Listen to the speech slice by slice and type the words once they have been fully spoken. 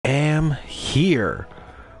here.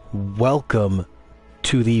 Welcome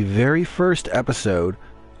to the very first episode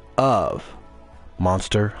of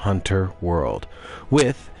Monster Hunter World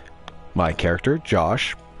with my character,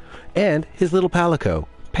 Josh, and his little palico,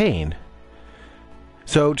 Payne.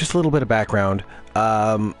 So, just a little bit of background.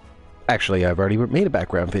 Actually, I've already made a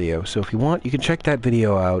background video, so if you want, you can check that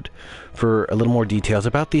video out for a little more details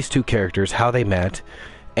about these two characters, how they met,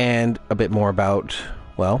 and a bit more about,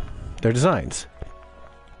 well, their designs.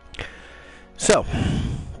 So,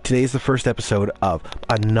 today is the first episode of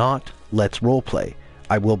a not Let's Roleplay.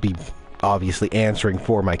 I will be obviously answering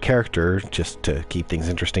for my character, just to keep things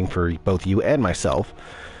interesting for both you and myself.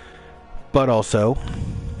 But also,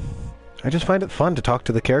 I just find it fun to talk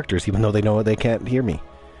to the characters, even though they know they can't hear me.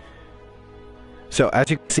 So,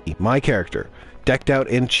 as you can see, my character, decked out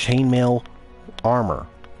in chainmail armor.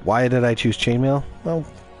 Why did I choose chainmail? Well,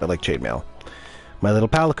 I like chainmail. My little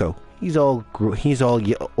palico, he's all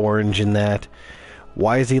orange in that.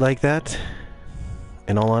 Why is he like that?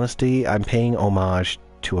 In all honesty, I'm paying homage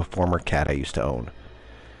to a former cat I used to own.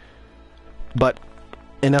 But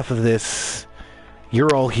enough of this.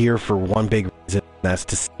 You're all here for one big reason, and that's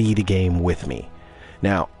to see the game with me.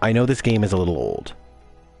 Now, I know this game is a little old.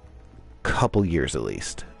 Couple years at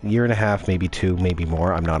least. A year and a half, maybe two, maybe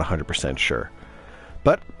more. I'm not 100% sure.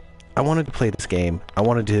 But I wanted to play this game. I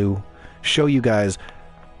wanted to show you guys,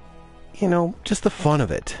 you know, just the fun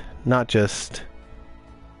of it. Not just...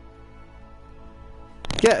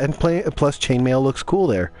 Yeah, and plus chainmail looks cool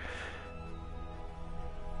there.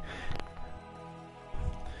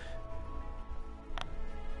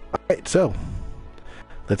 Alright, so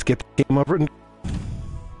let's get the game over and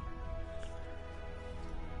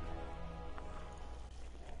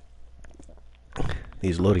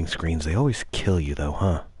these loading screens, they always kill you though,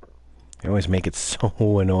 huh? They always make it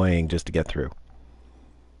so annoying just to get through.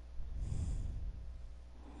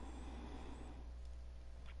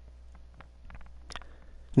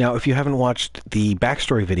 Now, if you haven't watched the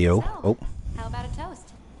backstory video... So, how about a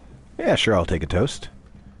toast? Yeah, sure, I'll take a toast.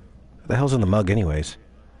 What the hell's in the mug anyways?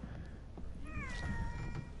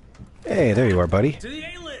 Hey, there you are, buddy. To the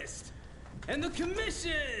A-list! And the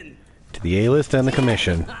commission! To the A-list and the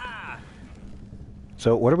commission.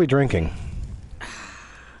 So, what are we drinking?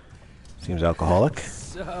 Seems alcoholic.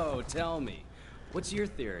 So, tell me, what's your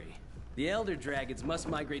theory? The Elder Dragons must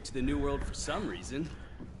migrate to the New World for some reason.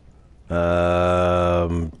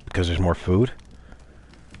 Because there's more food?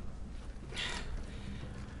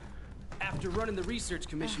 After running the research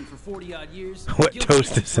commission for 40-odd years... Wet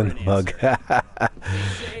toast is in the mug.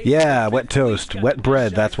 Yeah, wet toast. Wet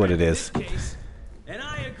bread, that's what it is. And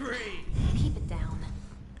I agree! Keep it down.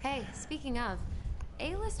 Hey, speaking of,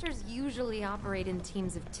 A-listers usually operate in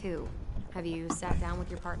teams of two. Have you sat down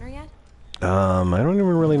with your partner yet? I don't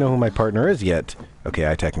even really know who my partner is yet. Okay,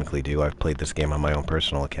 I technically do. I've played this game on my own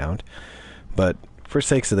personal account. But, for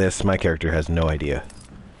sakes of this, my character has no idea.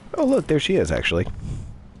 Oh, look, there she is, actually.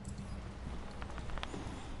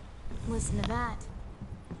 Listen to that.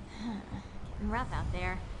 Getting rough out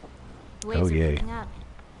there. The waves Oh, are yay. picking up.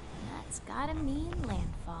 That's gotta mean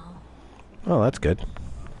landfall. Oh, that's good.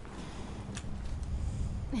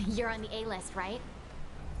 You're on the A-list, right?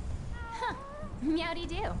 Huh.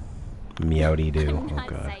 Meowdy-doo. Meowdy-doo. I'm Oh, not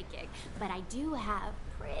God. psychic, but I do have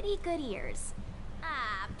pretty good ears.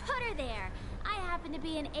 Ah, put her there. I happen to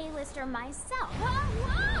be an A-lister myself. Whoa,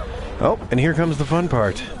 whoa! Oh, and here comes the fun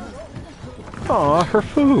part. Aw, her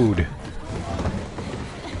food.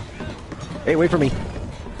 Hey, wait for me.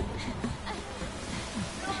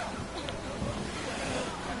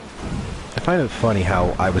 I find it funny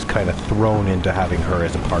how I was kind of thrown into having her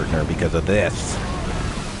as a partner because of this.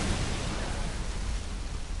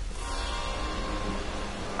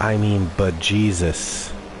 I mean, but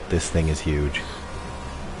Jesus, this thing is huge.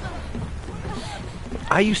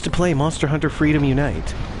 I used to play Monster Hunter Freedom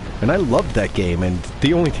Unite, and I loved that game, and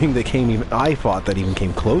the only thing that I thought that even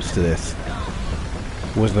came close to this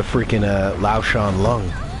was the freaking Lao Shan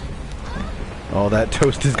Lung. Oh, that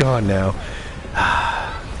toast is gone now.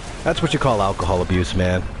 That's what you call alcohol abuse,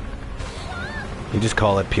 man. You just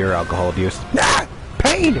call it pure alcohol abuse. Ah!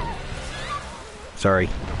 Pain! Sorry,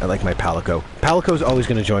 I like my palico. Palico's always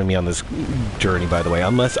going to join me on this journey, by the way,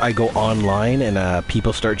 unless I go online and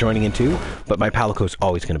people start joining in too, but my palico's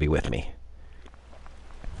always going to be with me.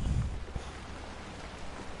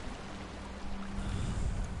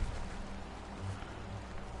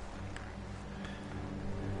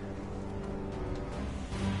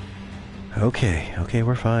 Okay,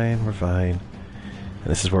 we're fine. And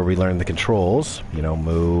this is where we learn the controls. You know,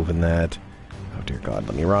 move and that. Oh dear God,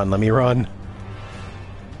 let me run.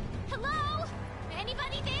 Hello?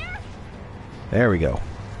 Anybody there? There we go.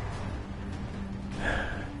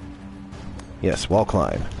 Yes, wall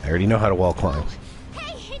climb. I already know how to wall climb.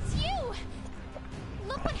 Hey, it's you!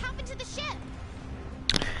 Look what happened to the ship!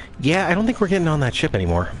 Yeah, I don't think we're getting on that ship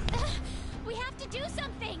anymore. We have to do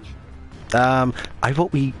something! I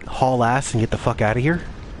vote we haul ass and get the fuck out of here.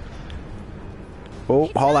 Oh,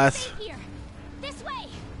 It's haul not ass. safe here. This way!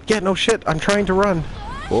 Yeah, no shit, I'm trying to run.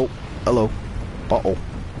 Oh, hello. Uh-oh.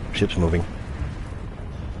 Ship's moving.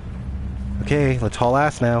 Okay, let's haul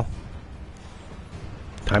ass now.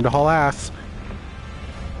 Time to haul ass.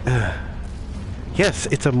 Yes,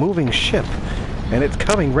 it's a moving ship. And it's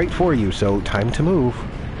coming right for you, so time to move.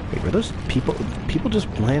 Wait, were those people just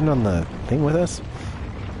land on the thing with us?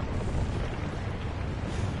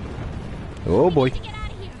 Oh boy. We need to get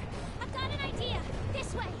out of here. I've got an idea.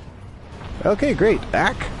 This way. Okay, great.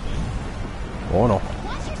 Back. Oh no.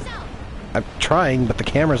 Watch yourself. I'm trying, but the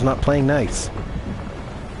camera's not playing nice.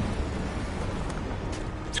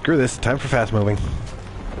 Screw this. Time for fast moving.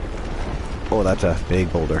 Oh, that's a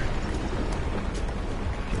big boulder.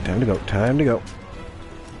 Okay, time to go. Time to go.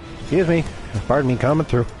 Excuse me. Pardon me, coming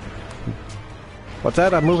through. What's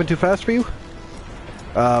that? I'm moving too fast for you?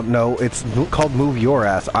 No, it's called move your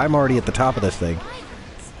ass. I'm already at the top of this thing.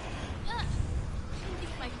 I think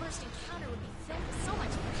my first encounter would be filled with so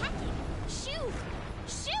much packing. Shoo!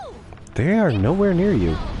 Shoo! They are nowhere near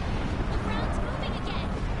you. No. The ground's moving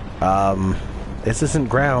again. This isn't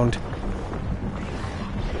ground.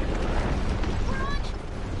 We're on.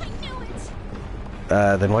 I knew it.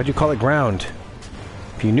 Then why'd you call it ground?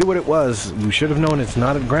 If you knew what it was, you should have known it's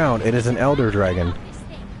not a ground. It is an elder dragon. This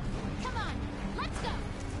thing. Come on, let's go.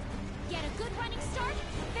 Get a good running start,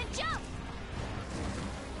 then jump.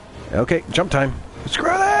 Okay, jump time. Screw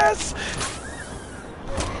this!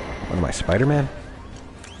 What am I, Spider-Man?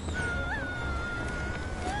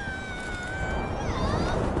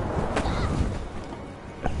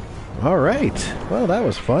 Alright, well that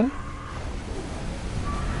was fun.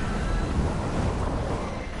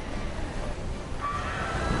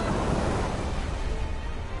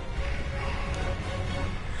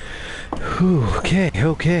 Whew,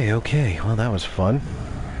 okay. Well, that was fun.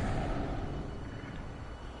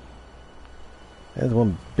 That's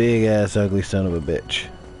one big-ass ugly son of a bitch.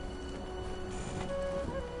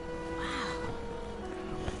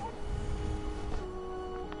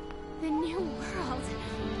 The new world.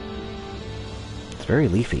 It's very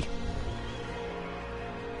leafy.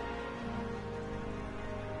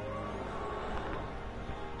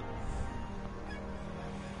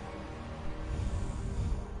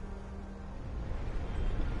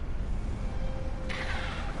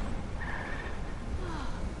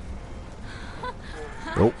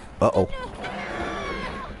 Oh, uh-oh.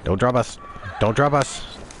 Don't drop us. Don't drop us.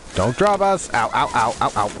 Don't drop us. Ow, ow, ow,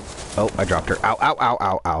 ow, ow. Oh, I dropped her. Ow, ow, ow,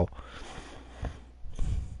 ow, ow.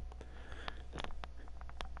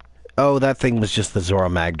 Oh, that thing was just the Zora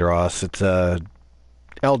Magdaros. It's a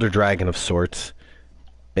elder dragon of sorts.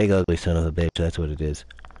 Big ugly son of a bitch, that's what it is.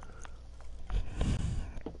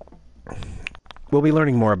 We'll be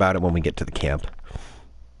learning more about it when we get to the camp.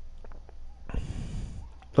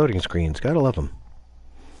 Loading screens, gotta love them.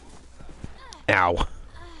 Ow.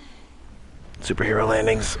 Superhero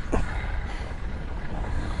landings.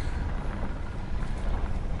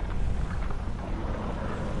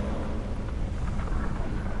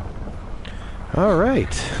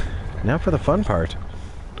 Alright. Now for the fun part.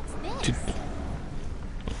 What's this?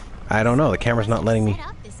 I don't know, the camera's not letting me. Set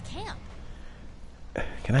up this camp.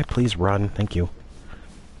 Can I please run? Thank you.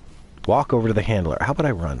 Walk over to the handler. How about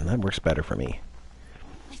I run? That works better for me.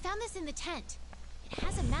 I found this in the tent. It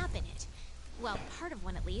has a map in it. Well, part of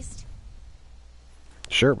one at least.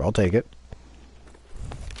 Sure, I'll take it.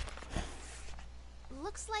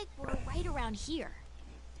 Looks like we're right around here.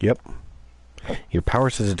 Yep. Your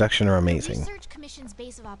powers of deduction are The amazing. Research Commission's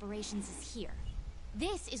base of operations is here.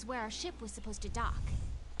 This is where our ship was supposed to dock.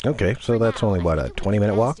 Okay, so For that's now, only, I what, think a it would be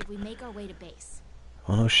 20-minute best walk? if we make our way to base.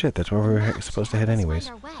 Oh, no shit, that's where we were supposed to head Let's anyways.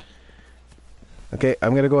 find our way. Okay,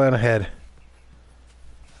 I'm gonna go on ahead.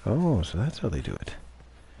 Oh, so that's how they do it.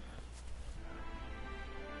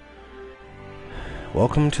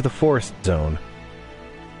 Welcome to the forest zone.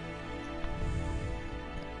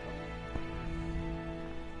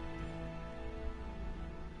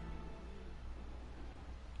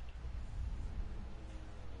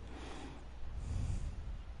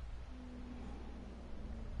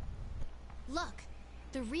 Look,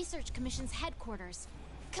 the Research Commission's headquarters.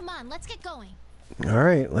 Come on, let's get going.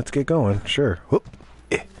 Alright, let's get going. Sure. Whoop.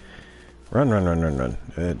 Eh. Run.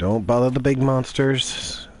 Don't bother the big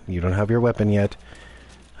monsters. You don't have your weapon yet.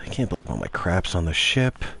 I can't believe all my crap's on the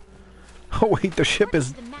ship. Oh wait, the ship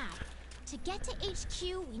is... To the map. To get to HQ,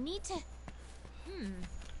 we need to...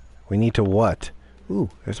 We need to what? Ooh,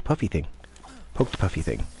 there's a puffy thing. Poked puffy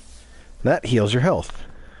thing. That heals your health.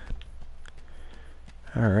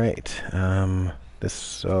 Alright, what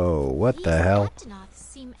the hell? These Aptonoths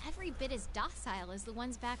seem every bit as docile as the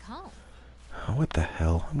ones back home. Oh, what the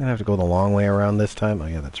hell? I'm gonna have to go the long way around this time? Oh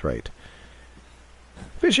yeah, that's right.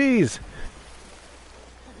 Fishies!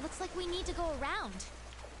 It looks like we need to go around.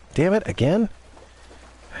 Damn it, again?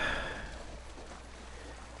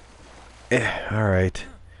 Alright.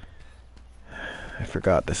 I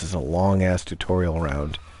forgot this is a long-ass tutorial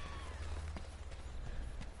round.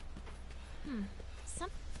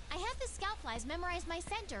 I had the scout flies memorize my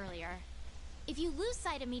scent earlier. If you lose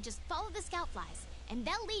sight of me, just follow the scout flies, and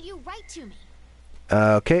they'll lead you right to me.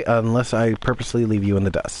 Okay, unless I purposely leave you in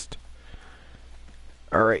the dust.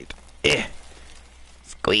 Alright.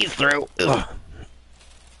 Squeeze through. Ugh.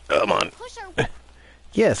 Come on. Push our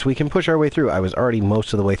Yes, we can push our way through. I was already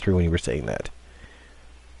most of the way through when you were saying that.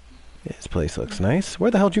 This place looks nice. Where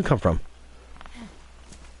the hell did you come from?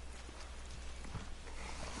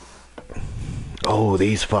 Oh,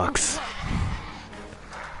 these fucks.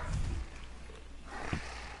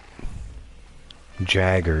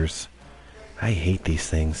 Jaggers. I hate these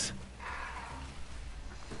things.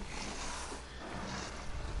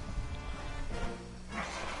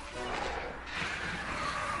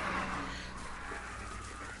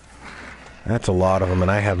 That's a lot of them, and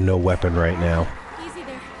I have no weapon right now. Easy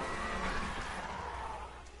there.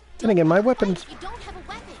 Then again, my weapons... You don't have a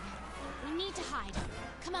weapon. We need to hide.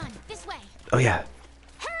 Come on, this way. Oh, yeah.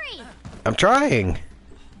 Hurry! I'm trying!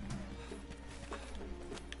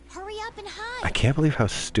 Hurry up and hide. I can't believe how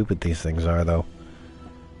stupid these things are, though.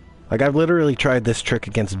 Like, I've literally tried this trick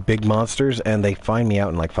against big monsters, and they find me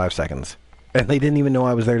out in like 5 seconds. And they didn't even know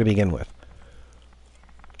I was there to begin with.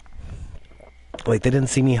 Like, they didn't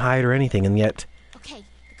see me hide or anything, and yet... Okay,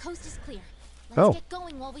 the coast is clear. Let's get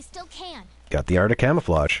going while we still can. Got the art of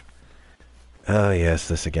camouflage. Oh, yes,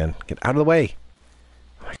 this again. Get out of the way!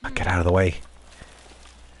 Oh my god, get out of the way.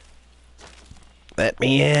 Let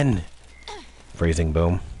me in! Freezing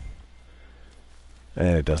boom.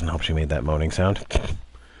 And it doesn't help she made that moaning sound.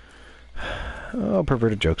 Oh,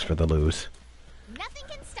 perverted jokes for the lose. Nothing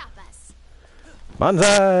can stop us.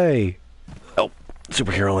 Banzai! Oh,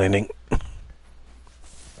 superhero landing.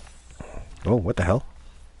 Oh, what the hell?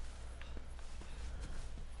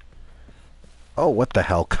 Oh, what the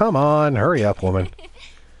hell? Come on, hurry up, woman.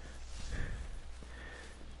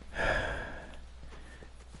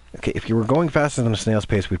 Okay, if you were going faster than a snail's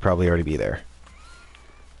pace, we'd probably already be there.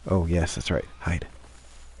 Oh, yes, that's right. Hide.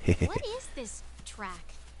 What is this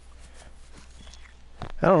track?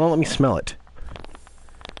 I don't know, let me smell it.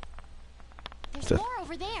 There's more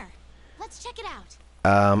over there. Let's check it out.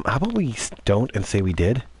 How about we don't and say we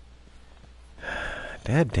did?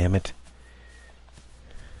 Dad damn it.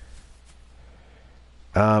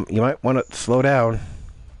 You might want to slow down.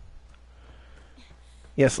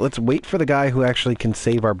 Yes, let's wait for the guy who actually can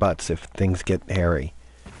save our butts if things get hairy.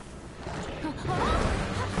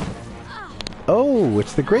 Oh,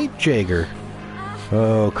 it's the Great Jaeger.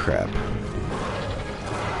 Oh, crap.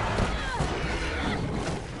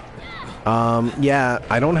 Yeah,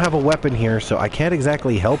 I don't have a weapon here, so I can't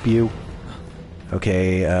exactly help you.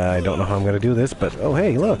 Okay, I don't know how I'm gonna do this, but... Oh,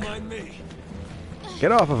 hey, look!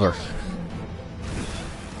 Get off of her!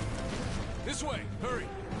 This way, hurry.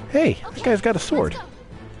 Hey, this guy's got a sword.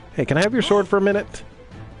 Hey, can I have your sword for a minute?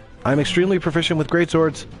 I'm extremely proficient with great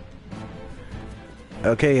swords.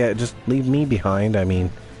 Okay, just leave me behind, I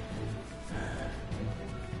mean...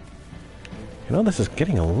 You know, this is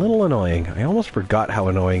getting a little annoying. I almost forgot how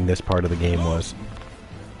annoying this part of the game was.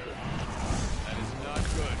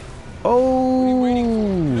 Oh!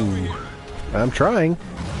 I'm trying,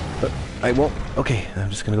 but I won't. Okay, I'm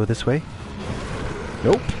just gonna go this way.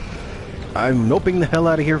 Nope. I'm noping the hell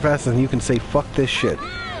out of here faster than you can say fuck this shit.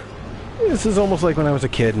 This is almost like when I was a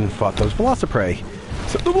kid and fought those Velociprey.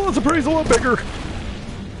 Except the Velociprey's a lot bigger.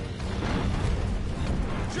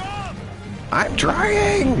 Jump! I'm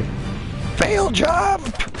trying! Fail jump!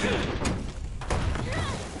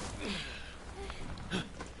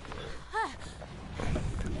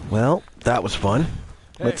 Well, that was fun.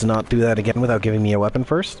 Hey. Let's not do that again without giving me a weapon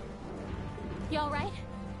first. You alright?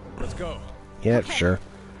 Let's go. Yeah, Okay. sure.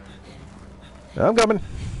 I'm coming.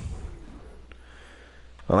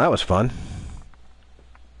 Well, that was fun.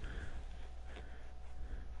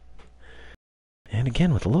 And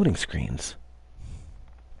again with the loading screens.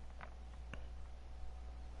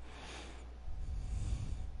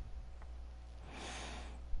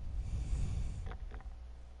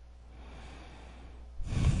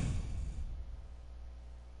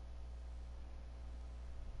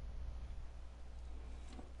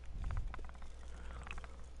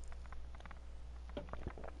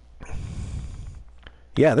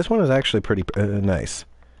 Yeah, this one is actually pretty nice.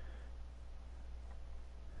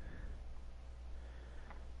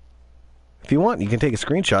 If you want, you can take a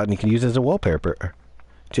screenshot and you can use it as a wallpaper.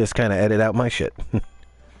 Just kind of edit out my shit.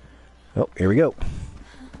 Oh, here we go.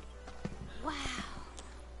 Wow.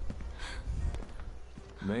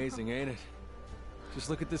 Amazing, ain't it? Just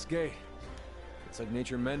look at this gate. It's like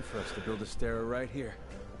nature meant for us to build a Stera right here.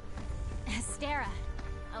 Stera.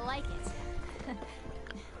 I like it.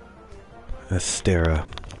 Astera,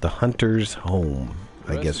 the hunter's home,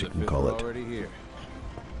 I guess you can call it. Already here.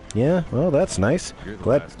 Yeah, well, that's nice. You're the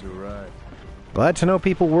Glad, last to arrive. glad to know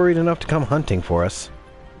people worried enough to come hunting for us.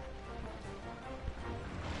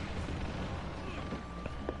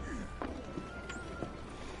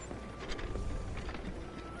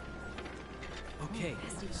 Okay,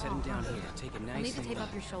 set him down here. Take it I'll nice need to and tape low.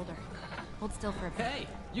 up your shoulder. Hold still for a bit. Hey,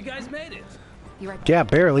 you guys made it. You right? Yeah,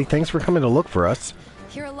 barely. Thanks for coming to look for us.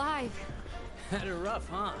 You're alive. Had it rough,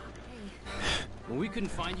 huh? When we couldn't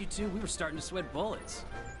find you two, we were starting to sweat bullets.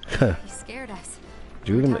 You scared us.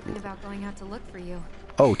 Do We you were even- talking about going out to look for you.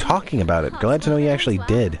 Oh, talking about it. Glad to know you actually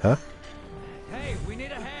did, huh? Hey, we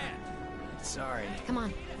need a hand. Sorry. Come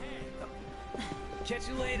on. Catch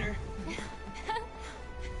you later.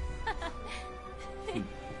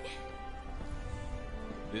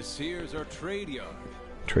 This here's our trade yard.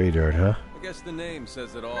 Trade yard, huh? I guess the name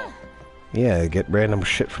says it all. Yeah, get random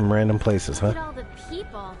shit from random places, Look huh? at all the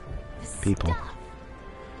people. The People. stuff.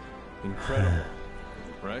 Incredible,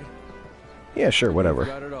 right? Yeah, sure, whatever. We've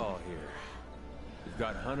got it all here. We've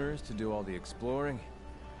got hunters to do all the exploring,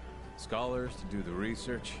 scholars to do the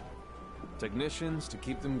research, technicians to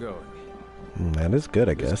keep them going. That is good,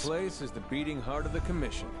 I This guess. place is the beating heart of the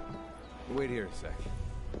commission. Wait here a sec.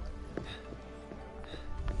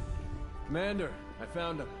 Commander, I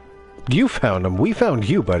found him. You found him. We found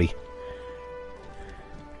you, buddy.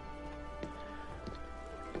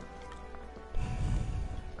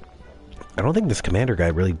 I don't think this commander guy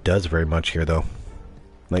really does very much here, though.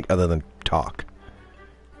 Like, other than talk.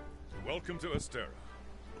 Welcome to Astera.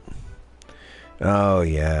 Oh,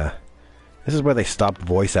 yeah. This is where they stopped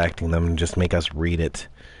voice acting them and just make us read it.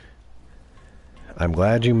 I'm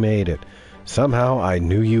glad you made it. Somehow I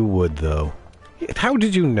knew you would, though. How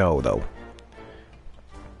did you know, though?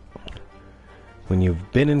 When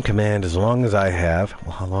you've been in command as long as I have...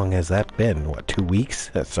 Well, how long has that been? What, 2 weeks?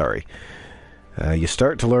 Sorry. You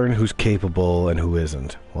start to learn who's capable and who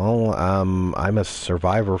isn't. Well, I'm a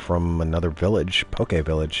survivor from another village, Poke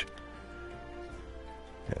Village.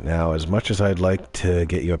 Now, as much as I'd like to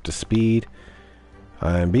get you up to speed,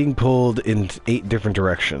 I'm being pulled in 8 different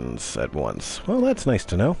directions at once. Well, that's nice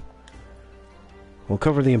to know. We'll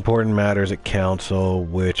cover the important matters at council,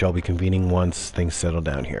 which I'll be convening once things settle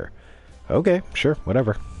down here. Okay, sure,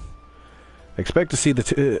 whatever. Expect to see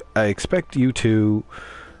I expect you two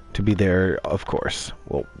to be there, of course.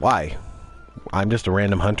 Well, why? I'm just a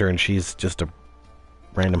random hunter and she's just a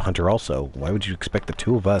random hunter also. Why would you expect the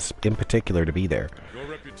two of us in particular to be there? Your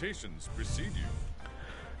reputations precede you.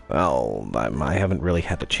 Well, I haven't really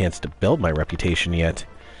had the chance to build my reputation yet.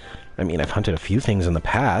 I mean, I've hunted a few things in the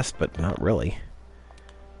past, but not really.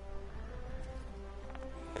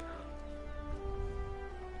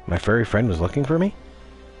 My furry friend was looking for me?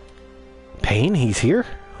 Payne, he's here?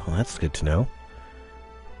 Well, that's good to know.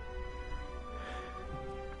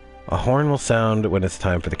 A horn will sound when it's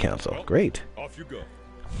time for the council. Well, Great. Off you go.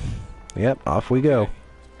 Yep, off we go.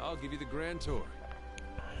 I'll give you the grand tour.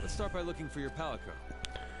 Let's start by looking for your palico.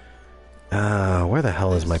 Where the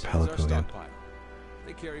hell is my This our palico again? stockpile.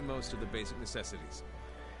 They carry most of the basic necessities.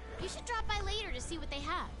 You should drop by later to see what they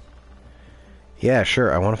have. Yeah,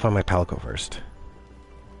 sure. I want to find my palico first.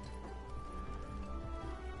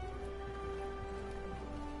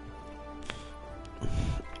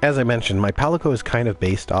 As I mentioned, my palico is kind of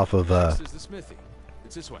based off of, This is the smithy.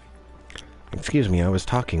 It's this way. Excuse me, I was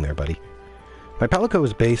talking there, buddy. My palico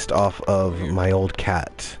is based off of my old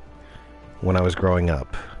cat when I was growing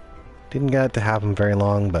up. Didn't get to have him very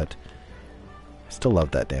long, but I still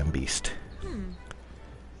love that damn beast.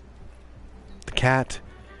 The cat,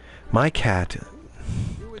 my cat,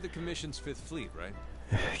 You're with the Commission's 5th Fleet, right?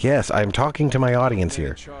 yes, I'm talking to my audience Man in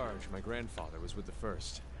here. charge, my grandfather was with the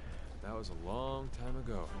 1st. That was a long time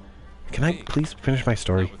ago. Can I please finish my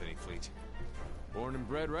story? Not with any fleet. Born and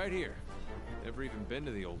bred right here. Never even been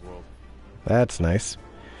to the old world. That's nice.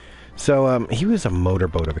 So, he was a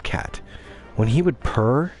motorboat of a cat. When he would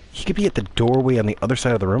purr, he could be at the doorway on the other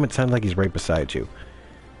side of the room. It sounded like he's right beside you.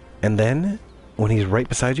 And then, when he's right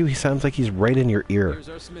beside you, he sounds like he's right in your ear. Here's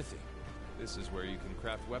our smithy. This is where you can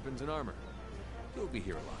craft weapons and armor. You'll be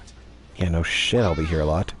here a lot. Yeah, no shit, I'll be here a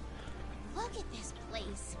lot. Look at this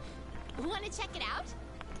place. Want to check it out?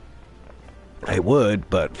 I would,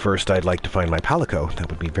 but first I'd like to find my palico. That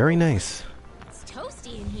would be very nice. It's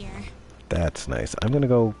toasty in here. That's nice. I'm gonna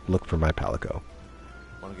go look for my palico.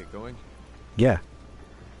 Want to get going? Yeah.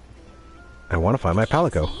 I want to find my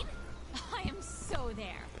palico. Canteen? I am so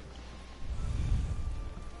there.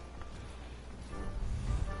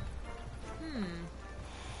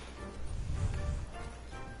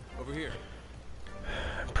 Over here.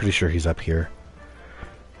 I'm pretty sure he's up here.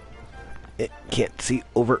 It can't see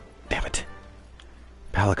over. Damn it.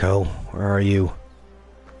 Palico, where are you?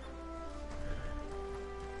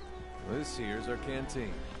 This here's our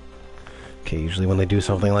canteen. Okay, usually when they do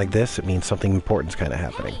something like this, it means something important's kind of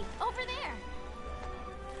happening. Hey, over there.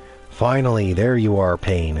 Finally, there you are,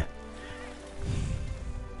 Pain.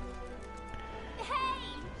 Hey,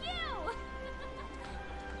 you!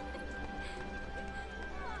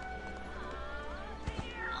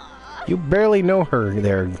 You barely know her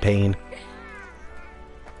there, Pain.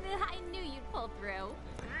 I knew you'd pull through.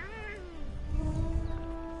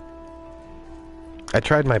 I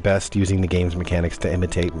tried my best using the game's mechanics to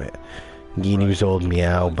imitate Ginu's old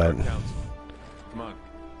meow, but Come on.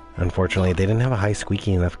 unfortunately they didn't have a high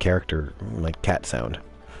squeaky enough character, like cat sound.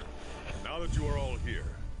 Now that you are all here,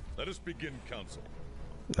 let us begin council.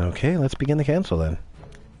 Okay, let's begin the council then.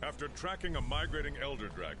 After tracking a migrating elder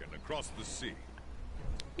dragon across the sea,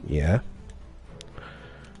 Yeah.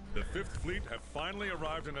 the Fifth Fleet have finally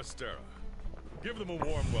arrived in Astera. Give them a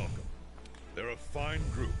warm welcome. They're a fine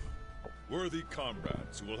group, worthy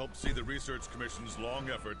comrades who will help see the Research Commission's long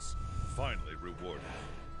efforts finally rewarded.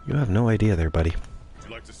 You have no idea there, buddy. Would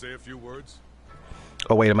you like to say a few words?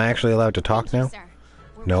 Oh wait, am I actually allowed to talk Thank now? you, sir.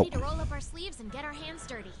 We're Nope. ready to roll up our sleeves and get our hands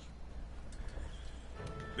dirty.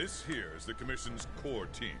 This here is the Commission's core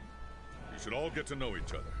team. You should all get to know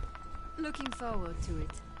each other. Looking forward to it.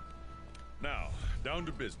 Now, down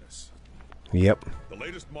to business. Yep. The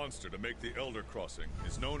latest monster to make the Elder Crossing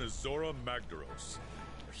is known as Zora Magdaros.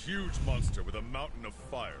 A huge monster with a mountain of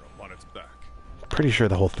fire upon its back. Pretty sure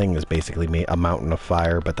the whole thing is basically a mountain of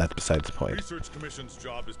fire, but that's besides the point. Research Commission's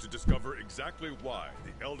job is to discover exactly why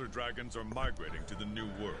the Elder Dragons are migrating to the New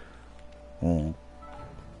World.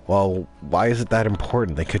 Well, why is it that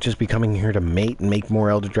important? They could just be coming here to mate and make more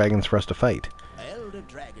Elder Dragons for us to fight. Elder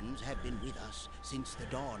dragons have been with us since the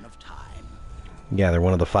dawn of time, Yeah, they're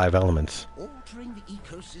one of the 5 elements. altering the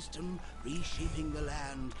ecosystem, reshaping the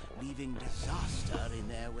land, leaving disaster in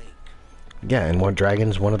their wake. Yeah, and one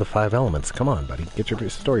dragon's one of the 5 elements. Come on, buddy, get your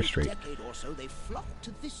story straight. For a decade or so, they flocked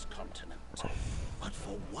to this continent. But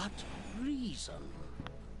for what reason?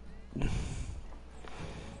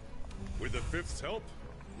 With the Fifth's help,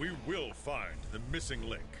 we will find the missing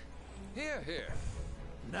link. Here, here.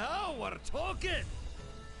 Now we're talking!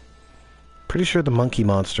 Pretty sure the monkey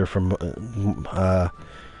monster from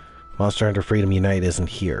Monster Hunter Freedom Unite isn't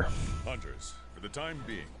here. Hunters, for the time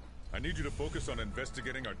being, I need you to focus on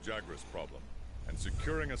investigating our Jagras problem and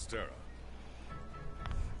securing Astera.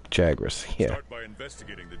 Jagras, yeah. Start by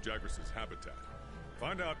investigating the Jagras' habitat.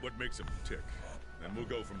 Find out what makes him tick, then we'll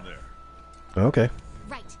go from there. Okay.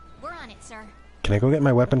 Right. We're on it, sir. Can I go get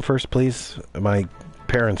my weapon first, please? My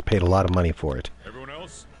parents paid a lot of money for it. Everyone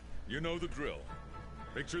else, you know the drill.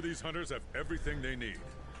 Make sure these hunters have everything they need.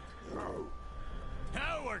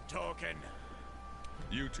 Now we're talking!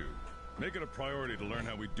 You two, make it a priority to learn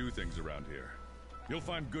how we do things around here. You'll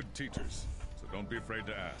find good teachers, so don't be afraid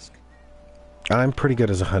to ask. I'm pretty good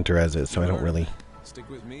as a hunter as is, so I don't really... Stick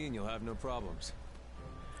with me and you'll have no problems.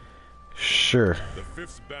 Sure. The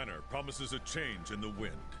Fifth's banner promises a change in the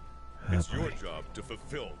wind. It's your job to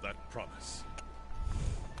fulfill that promise.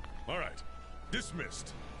 All right,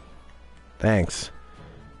 dismissed. Thanks.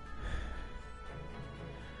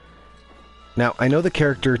 Now, I know the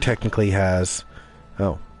character technically has...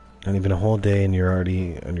 Oh, not even a whole day and you're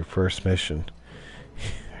already on your first mission.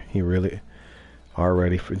 You really are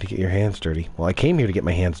ready to get your hands dirty. Well, I came here to get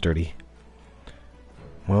my hands dirty.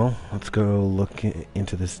 Well, let's go look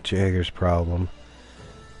into this Jagger's problem.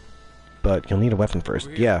 But you'll need a weapon first.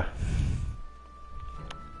 Yeah.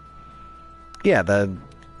 Yeah,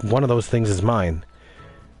 one of those things is mine.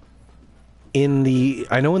 I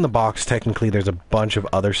know in the box technically there's a bunch of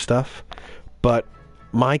other stuff, but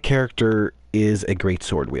my character is a great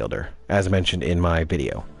sword wielder, as mentioned in my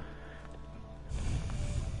video.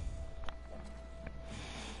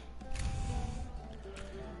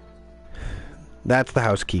 That's the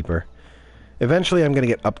housekeeper. Eventually I'm going to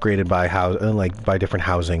get upgraded by different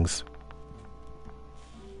housings.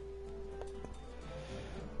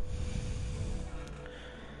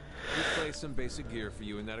 We place some basic gear for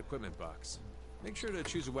you in that equipment box. Make sure to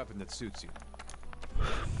choose a weapon that suits you.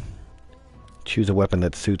 Choose a weapon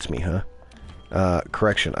that suits me, huh?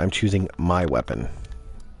 Correction, I'm choosing my weapon.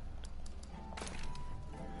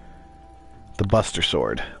 The Buster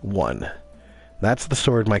Sword, 1. That's the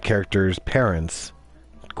sword my character's parents,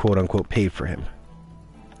 quote-unquote, paid for him.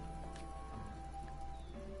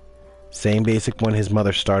 Same basic one his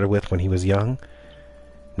mother started with when he was young.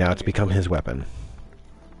 Now it's become his weapon.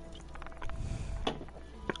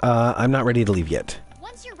 I'm not ready to leave yet.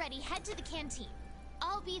 Once you're ready, head to the canteen.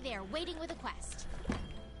 I'll be there waiting with a quest.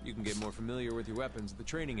 You can get more familiar with your weapons at the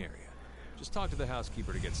training area. Just talk to the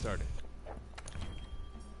housekeeper to get started.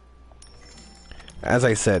 As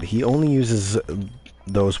I said, he only uses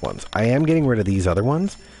those ones. I am getting rid of these other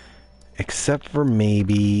ones, except for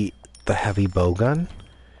maybe the heavy bowgun.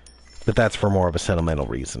 But that's for more of a sentimental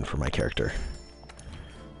reason for my character.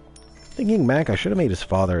 Thinking back, I should have made his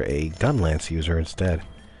father a gun lance user instead.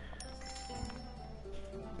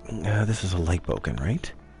 This is a light bowgun,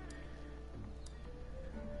 right?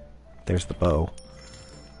 There's the bow.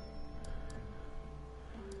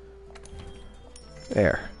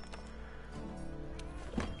 There.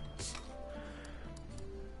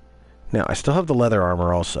 Now, I still have the leather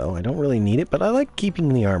armor also. I don't really need it, but I like keeping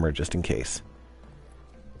the armor just in case.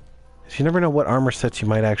 So you never know what armor sets you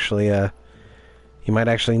might actually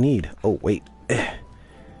need. Oh, wait.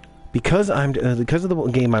 Because of the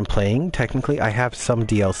game I'm playing, technically, I have some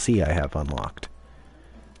DLC I have unlocked.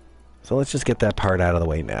 So let's just get that part out of the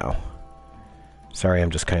way now. Sorry,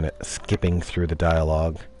 I'm just kind of skipping through the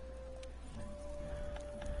dialogue.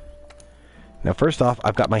 Now, first off,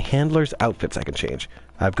 I've got my handler's outfits I can change.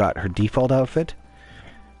 I've got her default outfit.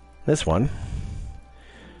 This one.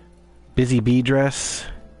 Busy bee dress.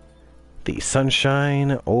 The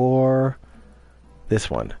sunshine. Or this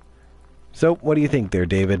one. So, what do you think there,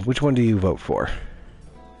 David? Which one do you vote for?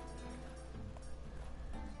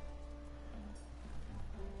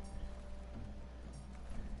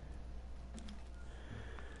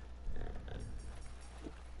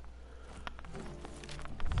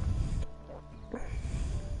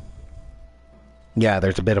 Yeah,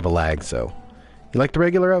 there's a bit of a lag, so... You like the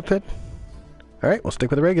regular outfit? Alright, we'll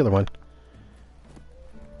stick with the regular one.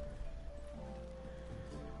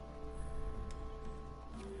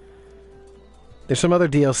 There's some other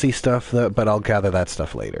DLC stuff, but I'll gather that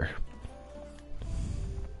stuff later.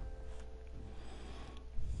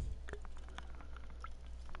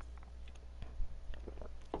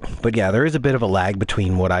 But yeah, there is a bit of a lag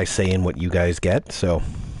between what I say and what you guys get, so...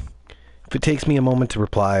 If it takes me a moment to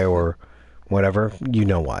reply or... whatever, you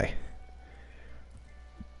know why.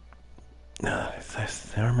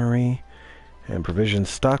 That's the armory and provision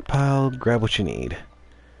stockpile. Grab what you need.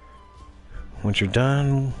 Once you're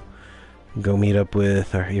done, go meet up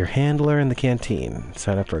with your handler in the canteen.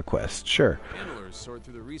 Sign up for a quest. Sure. Handlers sort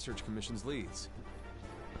through the research commission's leads,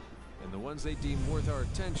 and the ones they deem worth our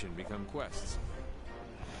attention become quests.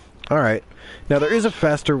 All right. Now there is a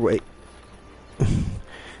faster way.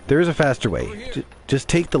 There is a faster way. Just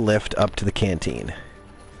take the lift up to the canteen.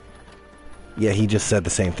 Yeah, he just said the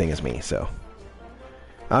same thing as me, so...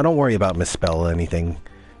 don't worry about misspell anything.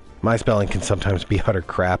 My spelling can sometimes be utter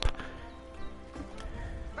crap.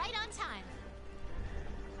 Right on time.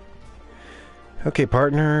 Okay,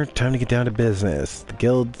 partner, time to get down to business. The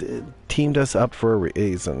guild teamed us up for a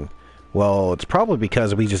reason. Well, it's probably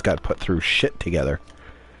because we just got put through shit together.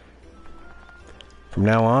 From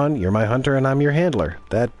now on, you're my hunter and I'm your handler.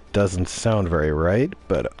 That doesn't sound very right,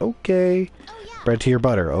 but okay. Oh, yeah. Bread to your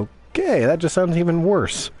butter. Okay, that just sounds even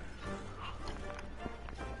worse.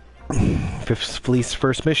 Fifth Fleet's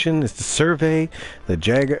first mission is to survey the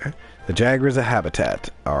Jaguars' habitat.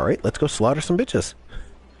 Alright, let's go slaughter some bitches.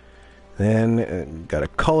 Then, gotta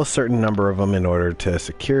call a certain number of them in order to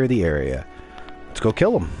secure the area. Let's go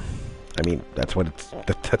kill them. I mean, that's what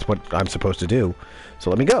I'm supposed to do. So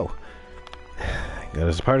let me go.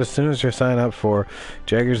 As part as soon as you sign up for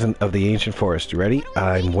Jaggers of the Ancient Forest. You ready?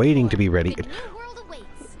 I'm waiting to be ready. The new world awaits.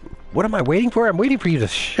 What am I waiting for? I'm waiting for you to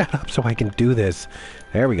shut up so I can do this.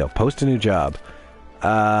 There we go. Post a new job.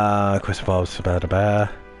 Quest involves... I'll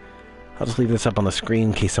just leave this up on the screen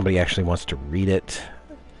in case somebody actually wants to read it.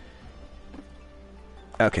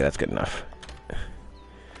 Okay, that's good enough.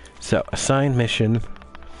 So, assigned mission.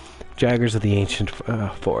 Jaggers of the Ancient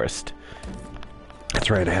Forest. That's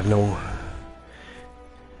right, I have no...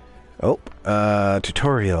 Oh,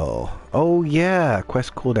 tutorial. Oh yeah,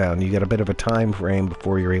 quest cooldown. You got a bit of a time frame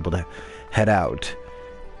before you're able to head out.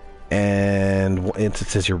 And once it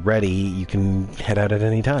says you're ready, you can head out at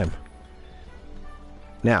any time.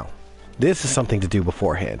 Now, this is something to do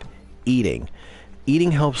beforehand. Eating.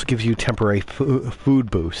 Eating helps give you temporary food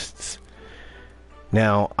boosts.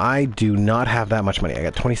 Now, I do not have that much money. I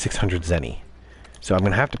got 2,600 zenny. So I'm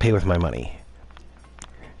going to have to pay with my money.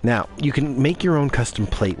 Now, you can make your own custom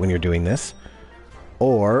plate when you're doing this,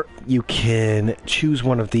 or you can choose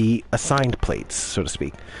one of the assigned plates, so to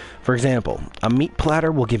speak. For example, a meat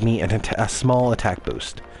platter will give me a small attack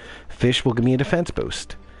boost. Fish will give me a defense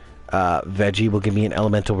boost. Veggie will give me an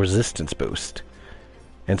elemental resistance boost.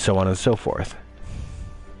 And so on and so forth.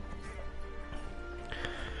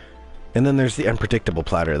 And then there's the unpredictable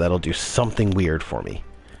platter that'll do something weird for me.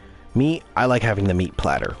 Me, I like having the meat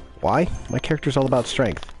platter. Why? My character's all about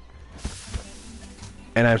strength.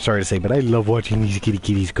 And I'm sorry to say, but I love watching these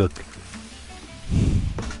kitties cook.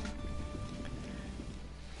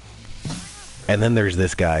 And then there's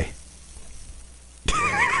this guy.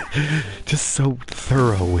 Just so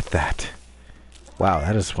thorough with that. Wow,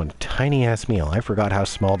 that is one tiny-ass meal. I forgot how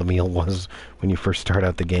small the meal was when you first start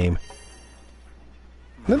out the game.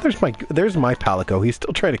 And then there's my Palico. He's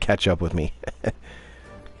still trying to catch up with me.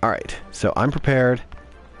 Alright, so I'm prepared.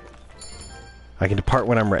 I can depart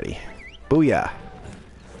when I'm ready. Booyah!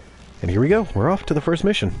 And here we go. We're off to the first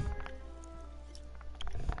mission.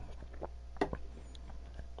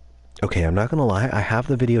 Okay, I'm not gonna lie. I have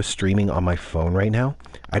the video streaming on my phone right now.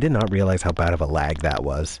 I did not realize how bad of a lag that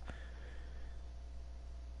was.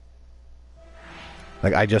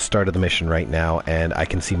 Like, I just started the mission right now, and I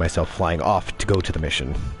can see myself flying off to go to the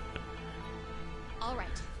mission. Alright,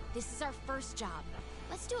 this is our first job.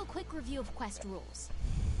 Let's do a quick review of quest rules.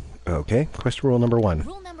 Okay, quest rule number 1.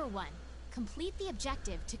 Rule number 1. Complete the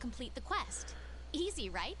objective to complete the quest. Easy,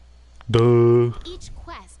 right? Duh. Each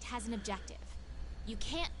quest has an objective. You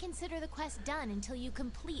can't consider the quest done until you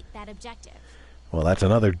complete that objective. Well, that's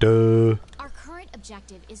another duh. Our current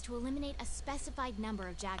objective is to eliminate a specified number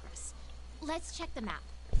of Jagras. Let's check the map.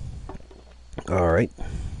 Alright.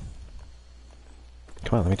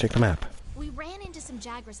 Come on, let me check the map. We ran into some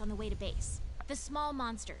Jagras on the way to base. The small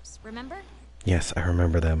monsters, remember? Yes, I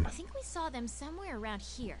remember them. I think we saw them somewhere around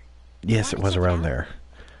here. Yes, it was around there.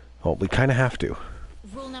 Well, we kind of have to.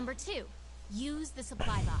 Rule number 2. Use the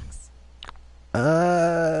supply box.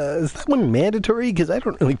 Is that one mandatory? Because I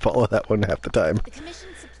don't really follow that one half the time. The commission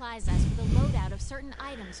supplies us with a loadout of certain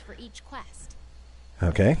items for each quest.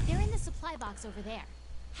 Okay. They're in the supply box over there.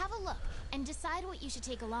 Have a look and decide what you should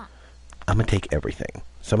take along. I'm gonna take everything.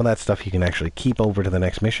 Some of that stuff you can actually keep over to the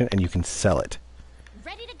next mission, and you can sell it.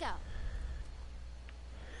 Ready to go.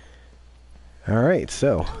 Alright,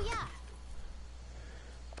 so... Oh, yeah.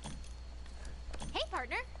 Hey,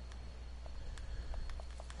 partner.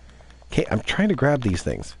 Okay, I'm trying to grab these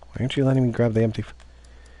things. Why aren't you letting me grab the empty...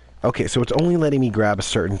 Okay, so it's only letting me grab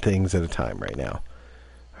certain things at a time right now.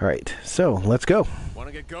 Alright, so, let's go. Want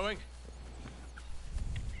to get going?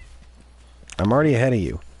 I'm already ahead of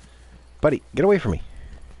you. Buddy, get away from me.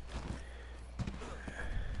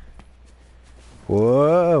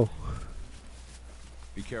 Whoa.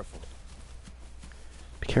 Be careful.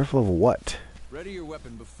 Be careful of what? Ready your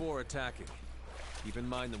weapon before attacking. Keep in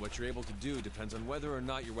mind that what you're able to do depends on whether or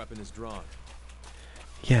not your weapon is drawn.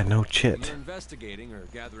 Yeah, no When shit. you're investigating or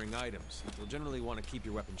gathering items, you'll generally want to keep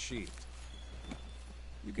your weapon sheathed.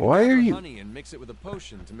 You can Why gather are you- honey and mix it with a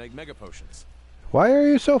potion to make mega potions. Why are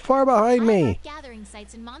you so far behind I me? marked gathering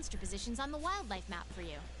sites and monster positions on the wildlife map for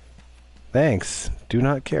you. Thanks. Do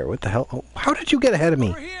not care. What the hell? Oh, how did you get ahead of me?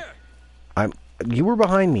 Over here! You were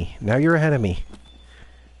behind me. Now you're ahead of me.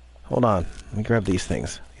 Hold on. Let me grab these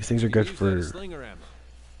things. These things are You can good use that as for... slinger ammo.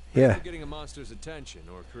 Yeah. For getting a monster's attention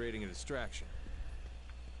or creating a distraction.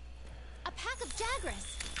 A pack of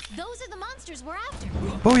Jagras. Those are the monsters we're after.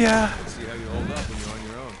 Booyah! Let's see how you hold up when you're on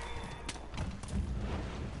your own.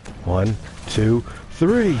 1, 2,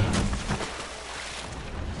 3.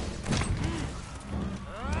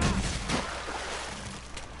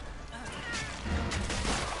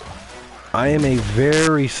 I am a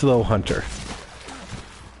very slow hunter.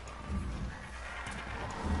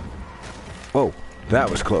 Whoa, that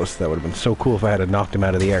was close. That would have been so cool if I had knocked him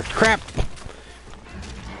out of the air. Crap!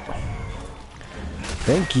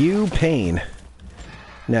 Thank you, Pain.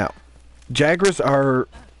 Now, Jagras are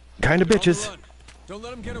kind of Get on the bitches. run. Don't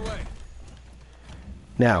let them get away.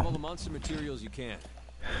 Grab all Now, the monster materials you can.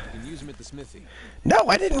 You can use them at the smithy. no,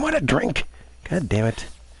 I didn't want to drink. God damn it.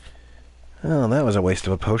 Oh, that was a waste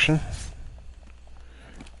of a potion.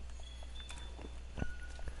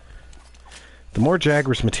 The more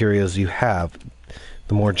Jagras materials you have,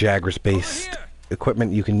 the more Jagras-based Over here!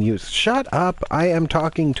 equipment you can use. Shut up! I am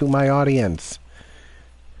talking to my audience.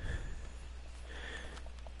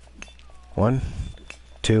 1,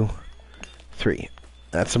 2, 3.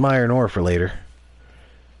 That's some iron ore for later.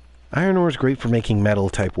 Iron ore is great for making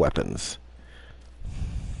metal-type weapons.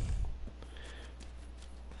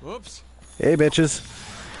 Whoops. Hey, bitches.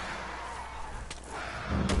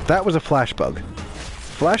 that was a flash bug.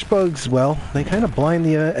 Flash bugs, well, they kind of blind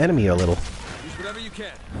the enemy a little. Use whatever you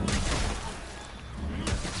can.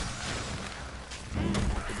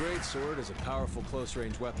 The great sword is a powerful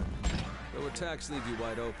close-range weapon. Though attacks leave you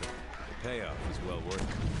wide open, the payoff is well worth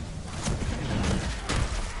it.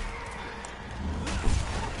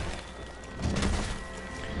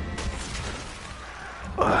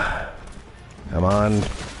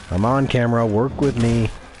 I'm on camera, work with me.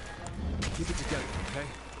 Keep it together, okay?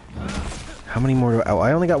 How many more do I... Oh,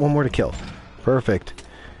 I only got one more to kill. Perfect.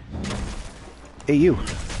 Hey, you.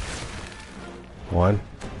 1,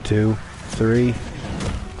 2, 3.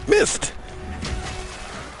 Missed!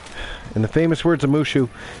 In the famous words of Mushu,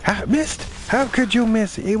 missed! How could you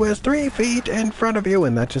miss? He was 3 feet in front of you,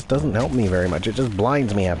 and that just doesn't help me very much. It just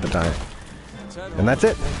blinds me half the time. And that's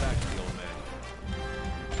it.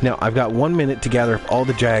 Now, I've got 1 minute to gather up all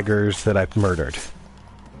the Jaggers that I've murdered.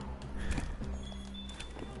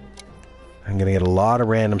 I'm gonna get a lot of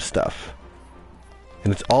random stuff.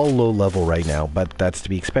 And it's all low level right now, but that's to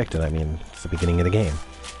be expected. I mean, it's the beginning of the game.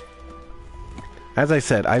 As I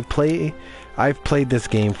said, I've played this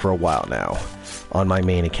game for a while now on my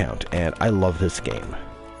main account, and I love this game.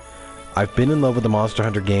 I've been in love with the Monster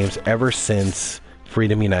Hunter games ever since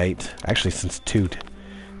Freedom Unite, actually since 2,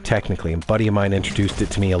 technically. A buddy of mine introduced it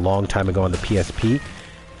to me a long time ago on the PSP,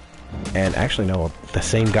 and actually no, the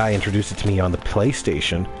same guy introduced it to me on the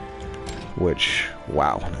PlayStation, which,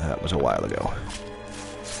 wow, that was a while ago.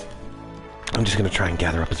 I'm just gonna try and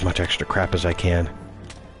gather up as much extra crap as I can.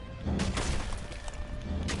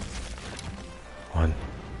 1,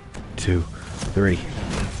 2, 3.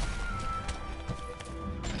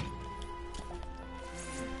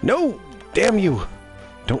 No! Damn you!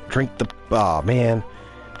 Don't drink the... Aw, man.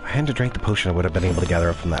 If I hadn't to drink the potion, I would have been able to gather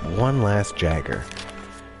up from that one last Jagger.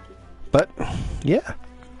 But, yeah.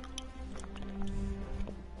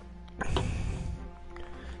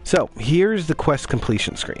 So, here's the quest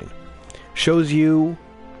completion screen. Shows you,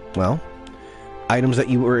 well, items that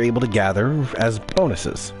you were able to gather as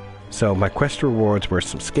bonuses. So my quest rewards were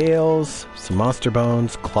some scales, some monster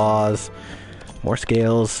bones, claws, more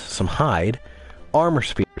scales, some hide, armor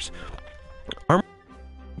spheres. Armor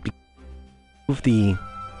improve the,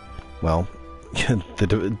 well,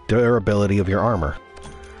 the durability of your armor.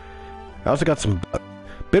 I also got some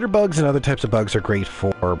bitter bugs, and other types of bugs are great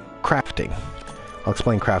for crafting. I'll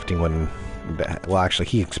explain crafting when... Well, actually,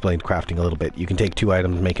 he explained crafting a little bit. You can take 2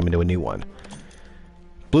 items and make them into a new one.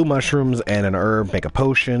 Blue mushrooms and an herb make a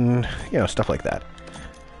potion. You know, stuff like that.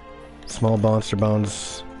 Small monster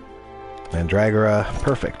bones. Mandragora.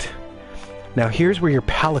 Perfect. Now, here's where your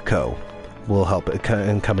Palico will help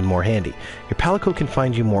and come in more handy. Your Palico can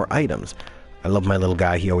find you more items. I love my little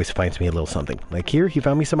guy. He always finds me a little something. Like here, he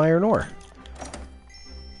found me some iron ore.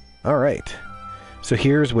 Alright. So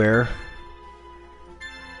here's where...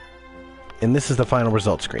 And this is the final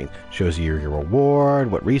result screen. Shows you your reward,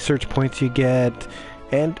 what research points you get,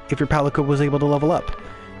 and if your Palico was able to level up.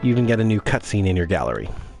 You even get a new cutscene in your gallery.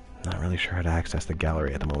 Not really sure how to access the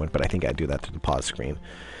gallery at the moment, but I think I do that through the pause screen.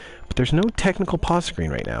 But there's no technical pause screen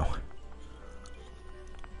right now.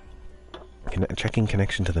 Checking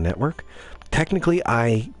connection to the network. Technically,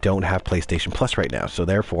 I don't have PlayStation Plus right now, so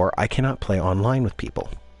therefore I cannot play online with people.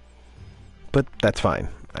 But that's fine.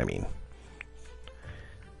 I mean...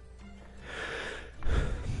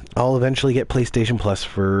 I'll eventually get PlayStation Plus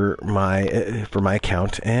for my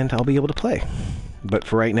account, and I'll be able to play. But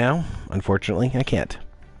for right now, unfortunately, I can't.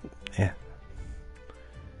 Yeah.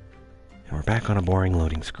 And we're back on a boring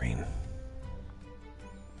loading screen.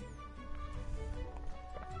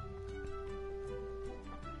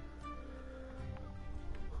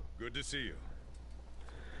 Good to see you.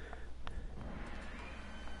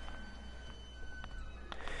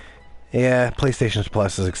 Yeah, PlayStation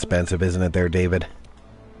Plus is expensive, isn't it there, David?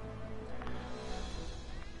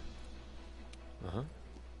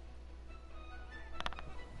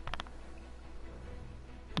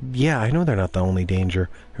 Yeah, I know they're not the only danger.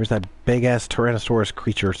 There's that big-ass Tyrannosaurus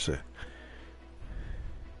creature.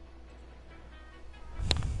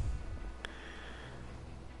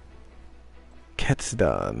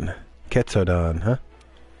 Quetzodon, huh?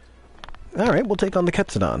 Alright, we'll take on the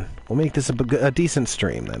Quetzodon. We'll make this a decent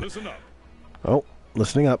stream, then. Listen up. Oh,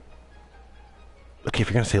 listening up. Okay, if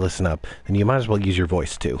you're gonna say listen up, then you might as well use your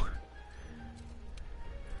voice, too.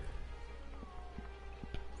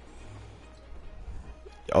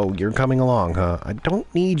 Oh, you're coming along, huh? I don't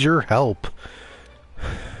need your help.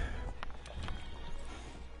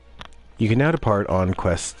 You can now depart on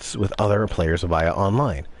quests with other players via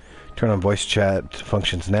online. Turn on voice chat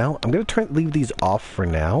functions now. I'm going to try to leave these off for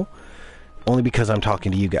now, only because I'm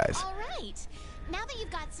talking to you guys. All right. Now that you've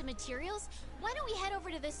got some materials, why don't we head over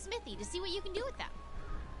to the smithy to see what you can do with them?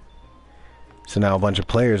 So now a bunch of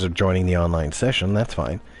players are joining the online session. That's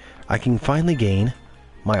fine. I can finally gain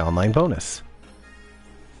my online bonus.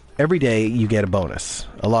 Every day you get a bonus,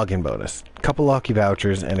 a login bonus, a couple lucky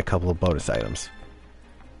vouchers, and a couple of bonus items.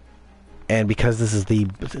 And because this is the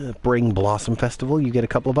Spring Blossom Festival, you get a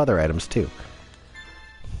couple of other items too.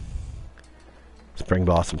 Spring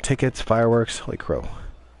Blossom tickets, fireworks, holy crow.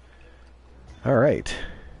 Alright.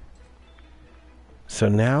 So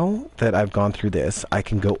now that I've gone through this, I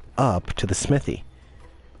can go up to the smithy.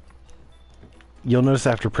 You'll notice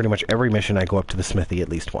after pretty much every mission I go up to the smithy at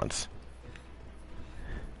least once.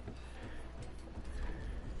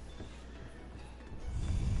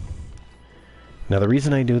 Now the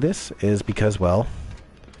reason I do this is because, well,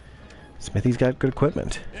 Smithy's got good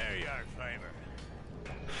equipment. There you are, Fiver.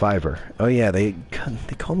 Fiver. Oh yeah, they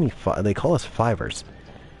call me they call us Fivers.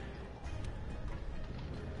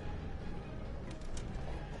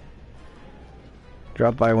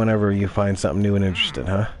 Drop by whenever you find something new and interesting,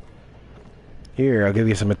 huh? Here, I'll give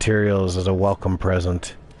you some materials as a welcome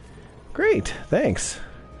present. Great, thanks.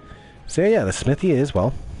 So yeah, the smithy is,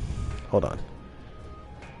 well, hold on.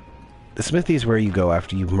 The smithy is where you go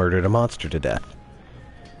after you've murdered a monster to death.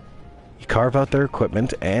 You carve out their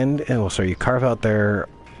equipment and, you carve out their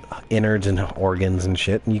innards and organs and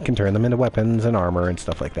shit, and you can turn them into weapons and armor and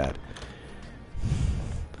stuff like that.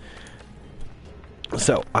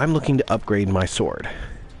 So, I'm looking to upgrade my sword.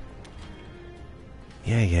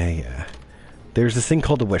 Yeah. There's this thing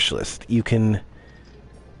called the wish list. You can,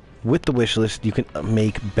 with the wish list, you can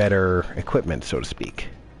make better equipment, so to speak.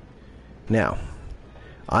 Now,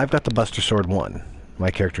 I've got the Buster Sword 1. My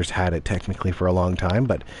character's had it technically for a long time,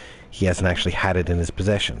 but he hasn't actually had it in his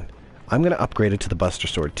possession. I'm going to upgrade it to the Buster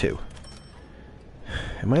Sword 2.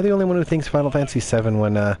 Am I the only one who thinks Final Fantasy VII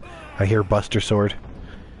when I hear Buster Sword?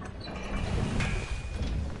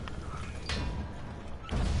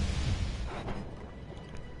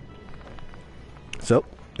 So,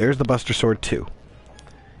 there's the Buster Sword 2.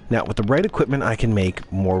 Now, with the right equipment, I can make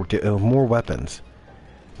more weapons.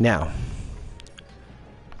 Now,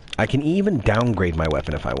 I can even downgrade my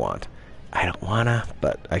weapon if I want. I don't wanna,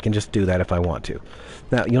 but I can just do that if I want to.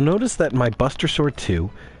 Now, you'll notice that my Buster Sword 2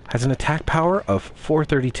 has an attack power of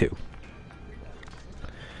 432.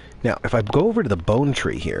 Now, if I go over to the bone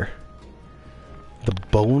tree here, the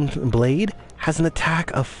bone blade has an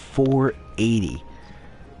attack of 480.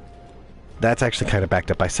 That's actually kind of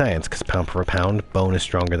backed up by science, because pound for pound, bone is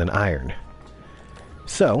stronger than iron.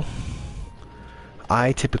 So,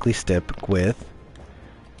 I typically stick with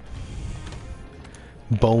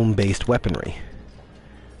bone-based weaponry.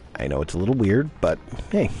 I know it's a little weird, but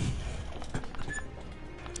hey.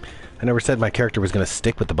 I never said my character was going to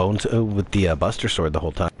stick with the bones, with the Buster Sword the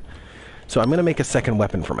whole time. So I'm going to make a second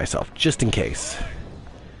weapon for myself, just in case.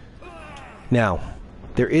 Now,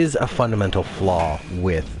 there is a fundamental flaw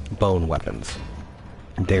with bone weapons.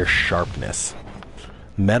 Their sharpness.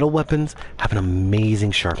 Metal weapons have an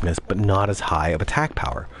amazing sharpness, but not as high of attack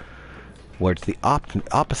power. Where it's the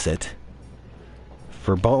opposite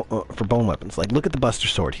for bone weapons. Like, look at the Buster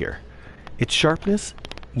Sword here. Its sharpness,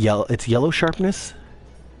 its yellow sharpness,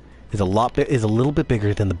 is a little bit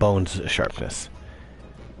bigger than the bone's sharpness.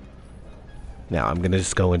 Now I'm gonna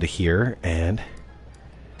just go into here and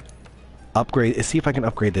upgrade. See if I can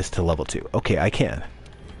upgrade this to level 2. Okay, I can.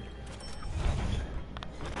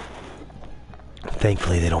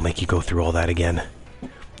 Thankfully, they don't make you go through all that again.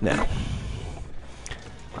 Now,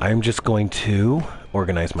 I'm just going to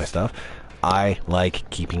organize my stuff. I like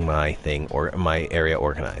keeping my thing or my area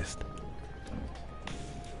organized.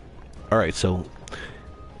 Alright, so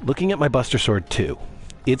looking at my Buster Sword 2,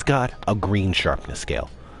 it's got a green sharpness scale.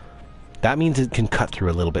 That means it can cut through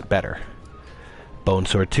a little bit better. Bone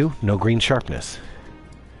Sword 2, no green sharpness.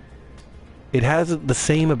 It has the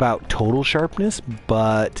same about total sharpness,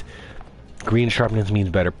 but green sharpness means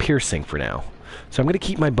better piercing for now. So I'm going to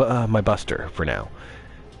keep my my Buster for now.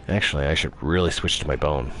 Actually, I should really switch to my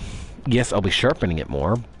bone. Yes, I'll be sharpening it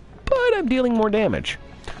more, but I'm dealing more damage.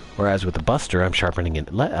 Whereas with the Buster, I'm sharpening it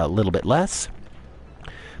a little bit less,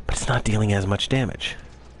 but it's not dealing as much damage.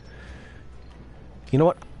 You know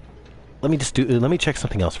what? Let me check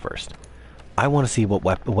something else first. I want to see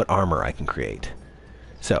what armor I can create.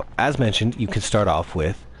 So, as mentioned, you can start off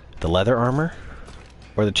with the leather armor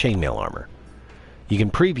or the chainmail armor. You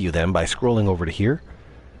can preview them by scrolling over to here.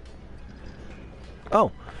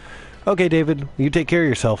 Oh, okay, David, you take care of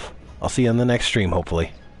yourself. I'll see you on the next stream,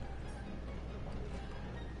 hopefully.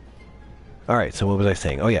 Alright, so what was I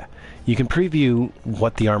saying? Oh yeah, you can preview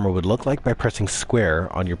what the armor would look like by pressing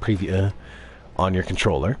square on your on your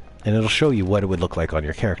controller. and it'll show you what it would look like on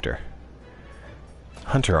your character.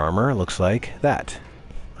 Hunter armor looks like that.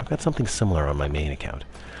 I've got something similar on my main account.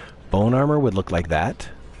 Bone armor would look like that.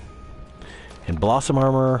 And blossom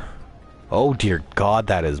armor... Oh dear God,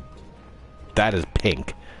 that is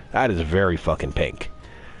pink. That is very fucking pink.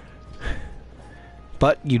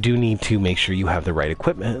 But you do need to make sure you have the right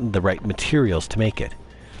equipment, the right materials to make it.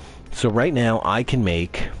 So right now I can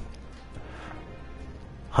make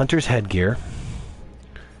Hunter's headgear,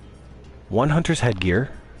 one Hunter's headgear,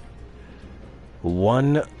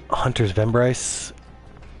 one Hunter's vembrise,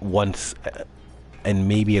 once, and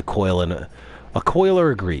maybe a coil and a coil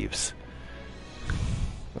or a greaves.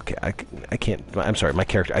 Okay, I can't. I'm sorry, my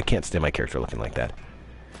character. I can't stand my character looking like that.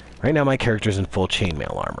 Right now, my character's in full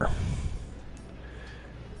chainmail armor.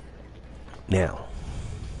 Now,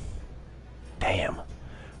 damn,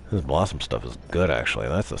 this blossom stuff is good. Actually,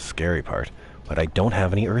 that's the scary part. But I don't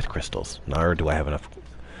have any earth crystals, nor do I have enough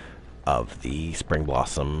of the spring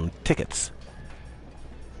blossom tickets.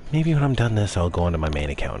 Maybe when I'm done this, I'll go onto my main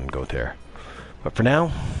account and go there. But for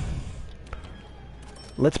now,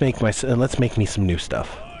 let's make me some new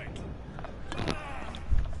stuff.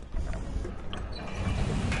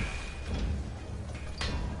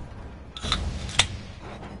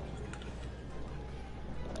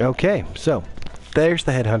 Okay, so there's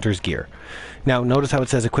the headhunter's gear. Now, notice how it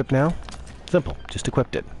says equip now? Simple, just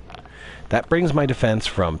equipped it. That brings my defense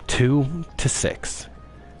from 2 to 6.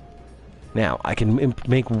 Now, I can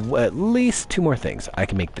make at least 2 more things. I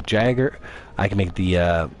can make the Jagger, I can make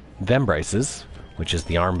the Vembrices, which is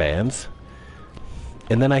the armbands,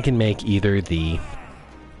 and then I can make either the...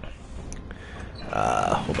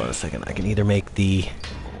 hold on a second. I can either make the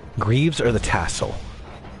Greaves or the Tassel.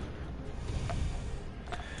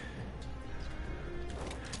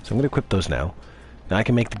 So I'm going to equip those now. Now I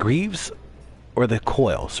can make the Greaves or the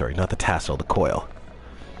coil. Sorry, not the tassel, the coil.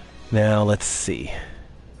 Now let's see.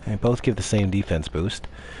 They both give the same defense boost.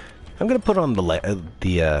 I'm going to put on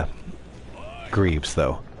the Greaves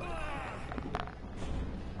though.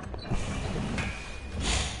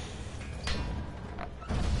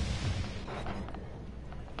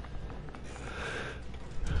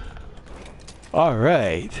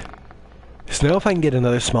 Alright. So now if I can get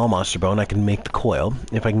another small monster bone, I can make the coil.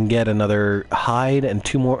 If I can get another hide and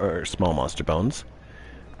 2 more small monster bones,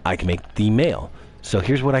 I can make the mail. So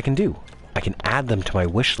here's what I can do. I can add them to my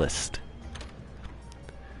wish list.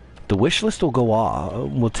 The wish list will go off,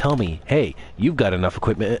 will tell me, hey, you've got enough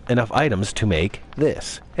equipment, enough items to make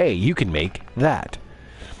this. Hey, you can make that.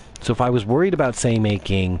 So if I was worried about, say,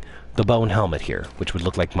 making the bone helmet here, which would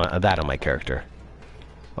look like that on my character.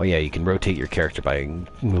 Oh yeah, you can rotate your character by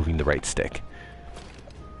moving the right stick.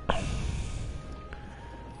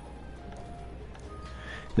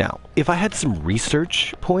 Now, if I had some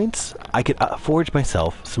research points, I could forge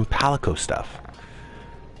myself some Palico stuff.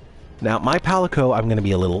 Now, my Palico I'm going to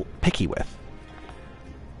be a little picky with.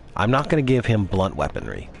 I'm not going to give him blunt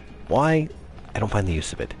weaponry. Why? I don't find the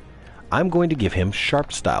use of it. I'm going to give him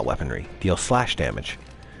sharp style weaponry, deal slash damage.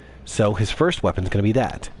 So his first weapon's going to be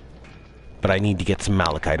that. But I need to get some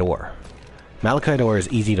malachite ore. Malachite ore is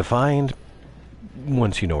easy to find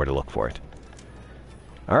once you know where to look for it.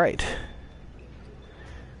 Alright.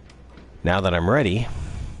 Now that I'm ready,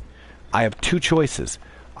 I have 2 choices.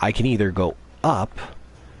 I can either go up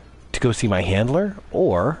to go see my handler,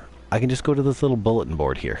 or I can just go to this little bulletin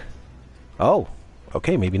board here. Oh,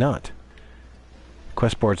 okay, maybe not.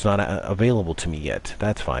 Quest board's not available to me yet.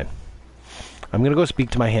 That's fine. I'm going to go speak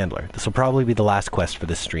to my handler. This will probably be the last quest for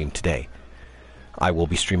this stream today. I will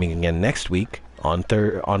be streaming again next week on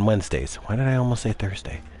Wednesdays. Why did I almost say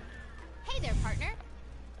Thursday? Hey there, partner.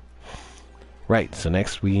 Right, so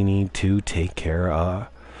next we need to take care of...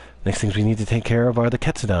 Next things we need to take care of are the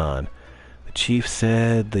Quetzalcoatl. The chief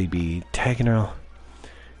said they'd be tagging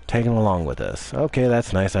along with us. Okay,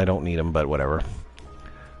 that's nice. I don't need them, but whatever.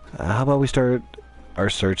 How about we start our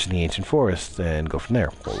search in the ancient forest and go from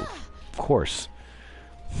there? Well, of course.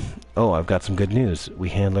 Oh, I've got some good news. We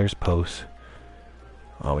handlers post...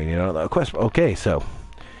 Oh, we need another quest. Okay, so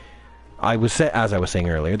as I was saying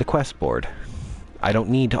earlier, the quest board. I don't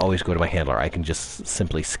need to always go to my handler. I can just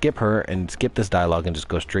simply skip her and skip this dialogue and just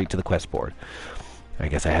go straight to the quest board. I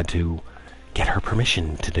guess I had to get her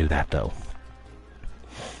permission to do that, though.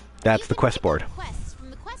 That's the quest board. Quests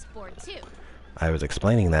from the quest board too. I was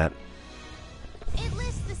explaining that. It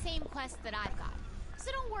lists the same quest that I've got,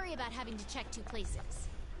 so don't worry about having to check 2 places.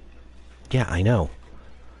 Yeah, I know.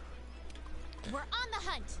 We're on the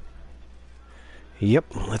hunt. Yep,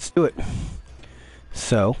 let's do it.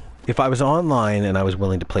 So, if I was online and I was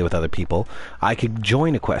willing to play with other people, I could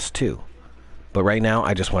join a quest too. But right now,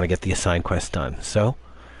 I just want to get the assigned quest done. So,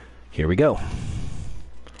 Here we go.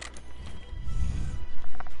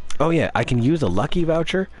 Oh yeah, I can use a lucky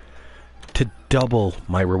voucher to double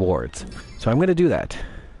my rewards. So I'm going to do that.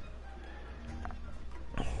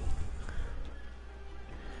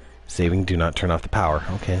 Saving, do not turn off the power.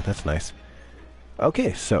 Okay, that's nice.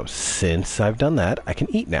 Okay, so since I've done that, I can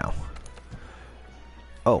eat now.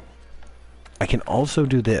 Oh, I can also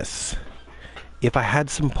do this. If I had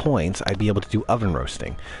some points, I'd be able to do oven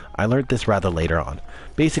roasting. I learned this rather later on.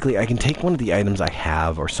 Basically, I can take one of the items I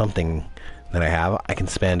have, or something that I have, I can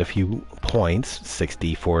spend a few points,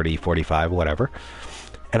 60, 40, 45, whatever,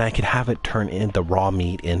 and I could have it turn in the raw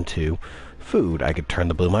meat into food. I could turn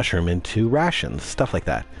the blue mushroom into rations, stuff like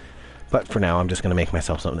that. But for now, I'm just going to make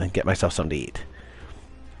myself something, get myself something to eat.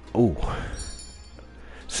 Ooh.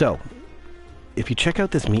 So, if you check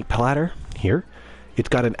out this meat platter here, it's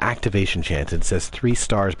got an activation chance. It says 3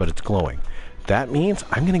 stars, but it's glowing. That means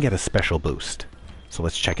I'm going to get a special boost. So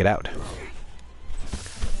let's check it out.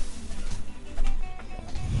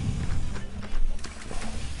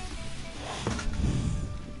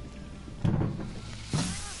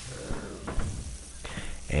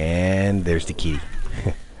 And there's the key.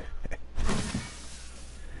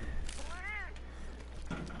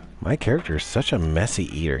 My character is such a messy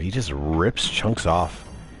eater. He just rips chunks off.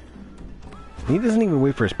 He doesn't even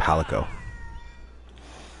wait for his palico.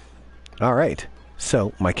 Alright,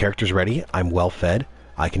 so my character's ready. I'm well fed.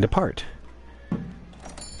 I can depart.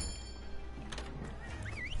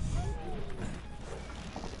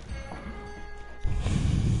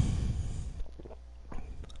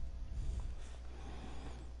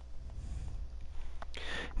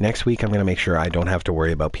 Next week, I'm going to make sure I don't have to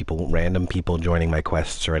worry about random people joining my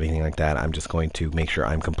quests or anything like that. I'm just going to make sure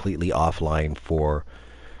I'm completely offline for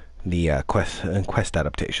the quest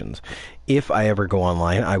adaptations. If I ever go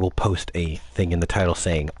online, I will post a thing in the title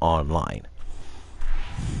saying online.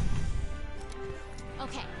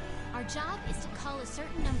 Okay, our job is to call a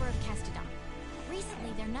certain number of Kestodon.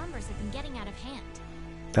 Recently, their numbers have been getting out of hand.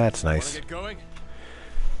 That's nice. Wanna get going?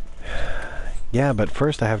 Yeah, but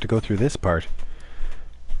first I have to go through this part.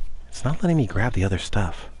 It's not letting me grab the other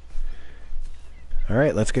stuff.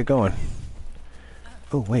 Alright, let's get going.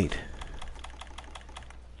 Oh, wait.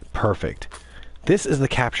 Perfect. This is the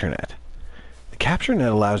capture net. The capture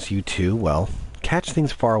net allows you to, well, catch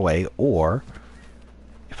things far away, or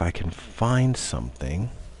if I can find something...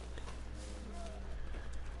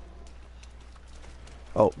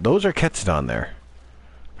 Oh, those are Kestodon there.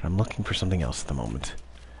 But I'm looking for something else at the moment.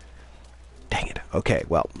 Dang it. Okay,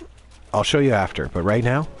 well, I'll show you after, but right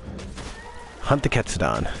now, hunt the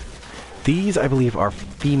Kestodon. These, I believe, are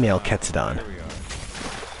female Kestodon. Here we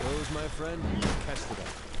are. Those, my friend, Kestodon.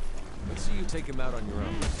 Let's see you take him out on your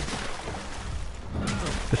own.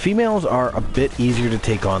 The females are a bit easier to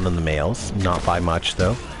take on than the males. Not by much,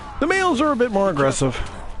 though. The males are a bit more aggressive.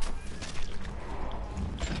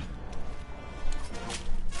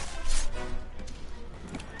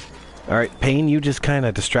 Alright, Payne, you just kind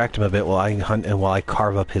of distract him a bit while I hunt and while I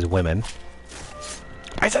carve up his women.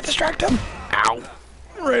 I said distract him! Ow!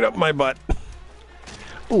 Right up my butt.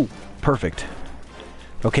 Ooh, perfect.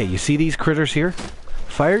 Okay, you see these critters here?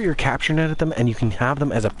 Fire your capture net at them and you can have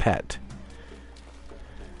them as a pet.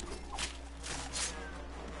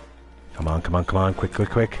 Come on, come on, come on. Quick, quick,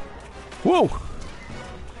 quick. Whoa!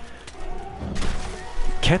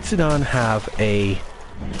 Kestodon have a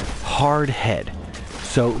hard head.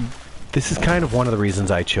 So, this is kind of one of the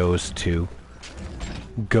reasons I chose to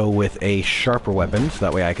go with a sharper weapon, so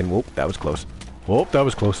that way I can... Whoop, that was close. Whoop, that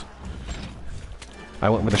was close. I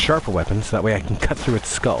went with a sharper weapon, so that way I can cut through its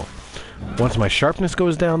skull. Once my sharpness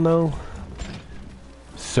goes down, though,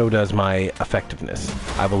 so does my effectiveness.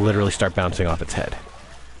 I will literally start bouncing off its head.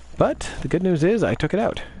 But the good news is I took it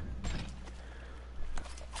out.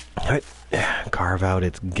 Alright, carve out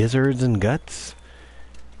its gizzards and guts.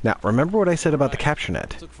 Now, remember what I said about the capture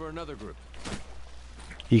net. Look for another group.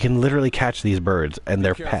 You can literally catch these birds, and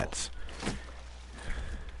they're pets.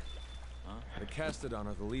 The Kestodon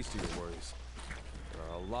are the least of your worries. There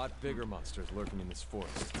are a lot bigger monsters lurking in this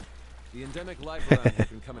forest. The endemic life around here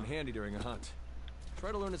can come in handy during a hunt.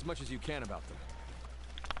 Try to learn as much as you can about them.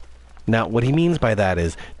 Now, what he means by that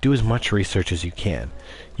is, do as much research as you can.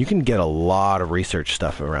 You can get a lot of research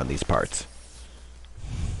stuff around these parts.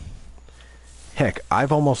 Heck,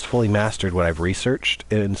 I've almost fully mastered what I've researched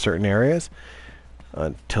in certain areas,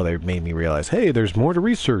 until they made me realize, hey, there's more to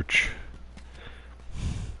research.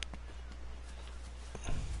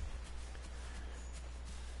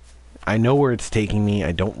 I know where it's taking me.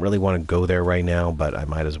 I don't really want to go there right now, but I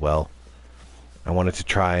might as well. I wanted to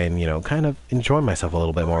try and, you know, kind of enjoy myself a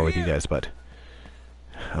little bit more with you guys, but...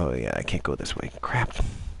 Oh, yeah, I can't go this way. Crap.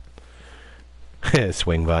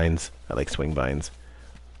 Swing vines. I like swing vines.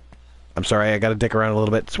 I'm sorry, I gotta dick around a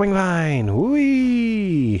little bit. Swing vine!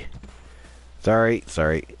 Whee! Sorry.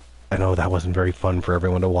 I know that wasn't very fun for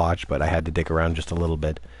everyone to watch, but I had to dick around just a little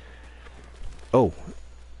bit. Oh.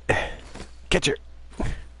 Catch her!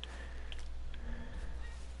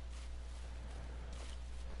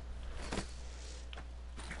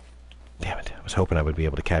 Damn it. I was hoping I would be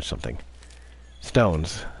able to catch something.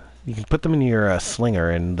 Stones. You can put them in your slinger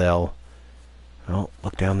and they'll... Oh,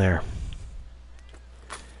 look down there.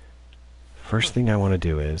 First thing I want to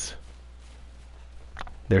do is...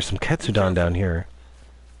 There's some Ketsudan down here.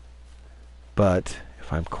 But,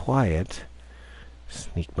 if I'm quiet...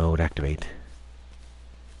 Sneak mode activate.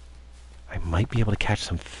 I might be able to catch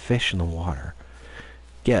some fish in the water.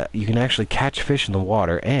 Yeah, you can actually catch fish in the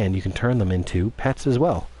water, and you can turn them into pets as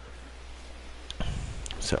well.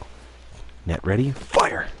 So, net ready,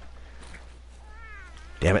 fire!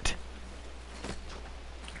 Damn it.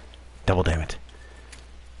 Double damn it.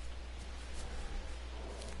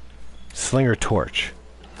 Slinger torch.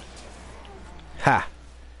 Ha!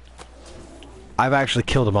 I've actually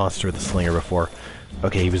killed a monster with a slinger before.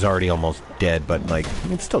 Okay, he was already almost dead, but, like,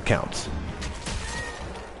 it still counts.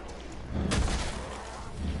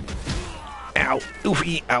 Ow!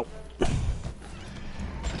 Oofy! Ow!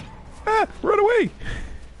 Ah! Run away!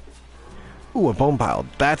 Ooh, a bone pile.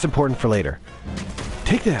 That's important for later.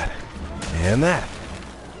 Take that. And that.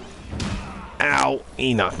 Ow!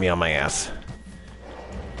 He knocked me on my ass.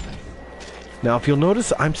 Now, if you'll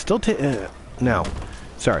notice, I'm still now,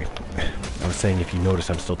 sorry. I was saying if you notice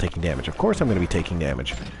I'm still taking damage. Of course I'm going to be taking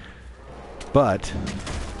damage. But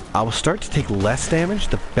I will start to take less damage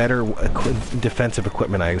the better defensive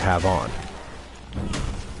equipment I have on.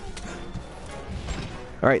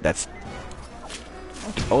 Alright, that's...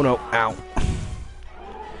 Oh no, ow.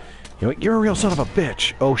 You know what? You're a real son of a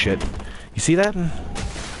bitch. Oh shit. You see that?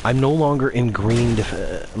 I'm no longer in green,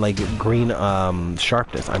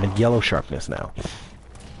 sharpness. I'm in yellow sharpness now.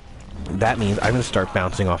 That means I'm going to start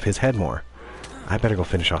bouncing off his head more. I better go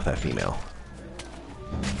finish off that female.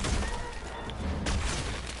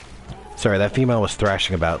 Sorry, that female was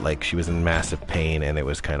thrashing about like she was in massive pain and it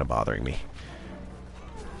was kind of bothering me.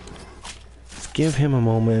 Let's give him a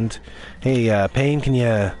moment. Hey, Pain, can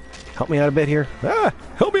you help me out a bit here? Ah!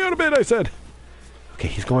 Help me out a bit, I said! Okay,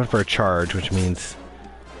 he's going for a charge, which means...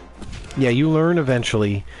 Yeah, you learn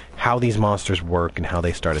eventually how these monsters work and how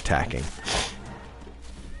they start attacking.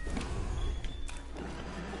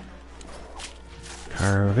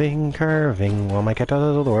 Curving, while my cat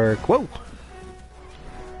does the work. Whoa!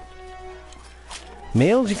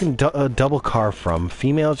 Males you can double carve from.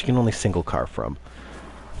 Females you can only single carve from.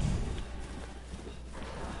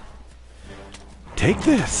 Take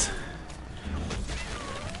this!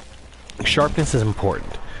 Sharpness is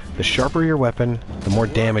important. The sharper your weapon, the more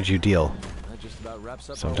damage you deal.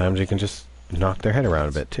 Sometimes you can just knock their head around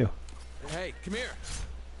a bit, too. Hey, come here.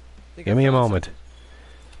 Give me a moment.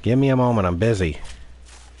 Give me a moment, I'm busy.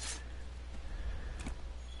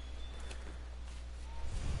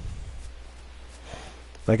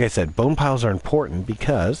 Like I said, bone piles are important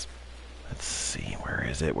because... Let's see, where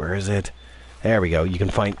is it? There we go. You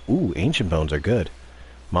can find... Ooh, ancient bones are good.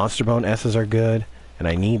 Monster bone S's are good, and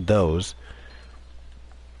I need those.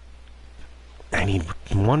 I need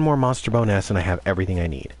one more monster bone S and I have everything I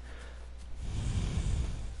need.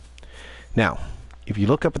 Now, if you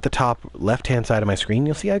look up at the top left-hand side of my screen,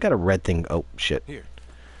 you'll see I got a red thing. Oh, shit. Here.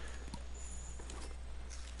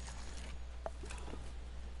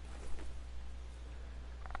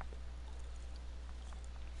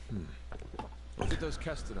 Look at those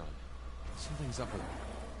Kestodon. Something's up with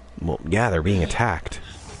them. Well, yeah, they're being attacked.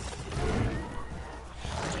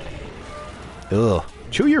 Ugh.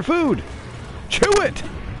 Chew your food! Chew it!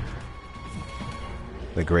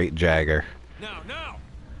 The Great Jagger. Now!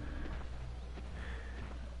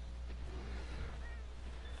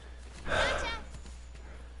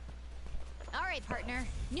 Alright, partner.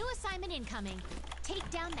 New assignment incoming. Take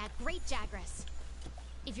down that Great Jagress.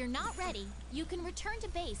 If you're not ready, you can return to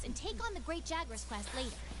base and take on the Great Jagress quest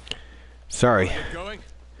later. Sorry. Going?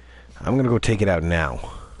 I'm gonna go take it out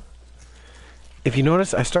now. If you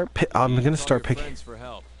notice, I'm gonna start picking... Friends for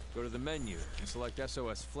help. Go to the menu and select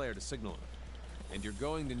SOS Flare to signal them. And you're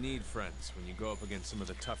going to need friends when you go up against some of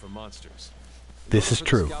the tougher monsters. This is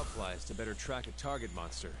true. Scout flies to better track a target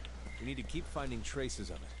monster. We need to keep finding traces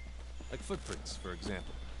of it. Like footprints, for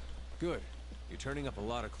example. Good. You're turning up a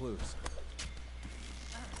lot of clues.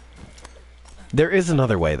 There is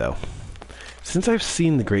another way, though. Since I've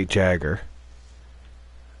seen the Great Jagger...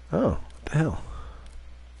 Oh, what the hell?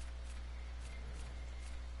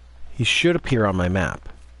 He should appear on my map.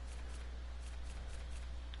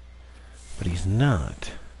 he's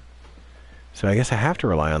not. So I guess I have to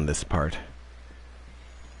rely on this part.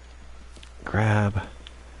 Grab.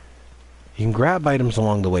 You can grab items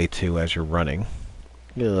along the way too as you're running.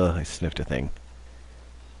 Ugh, I sniffed a thing.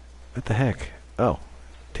 What the heck? Oh,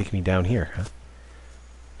 take me down here, huh?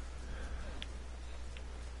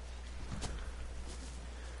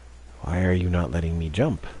 Why are you not letting me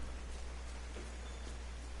jump?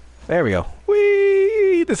 There we go.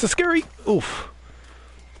 Whee! This is scary. Oof.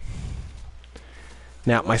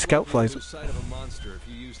 Now my scout flies. Sight of a monster if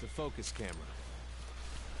you use the focus camera.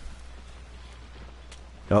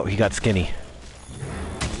 Oh, he got skinny.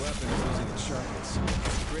 The weapon is losing its sharpness.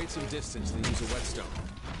 Create some distance, then use a whetstone.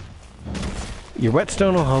 Your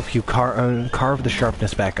whetstone will help you carve the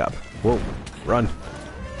sharpness back up. Whoa, run.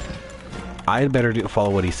 I'd better follow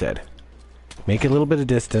what he said. Make a little bit of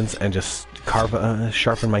distance and just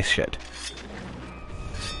sharpen my shit.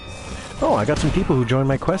 Oh, I got some people who joined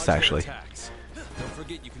my quest actually. Don't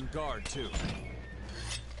forget you can guard too.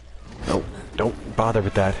 Oh, don't bother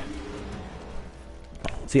with that.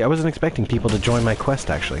 See, I wasn't expecting people to join my quest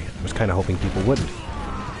actually. I was kind of hoping people wouldn't.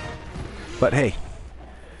 But hey.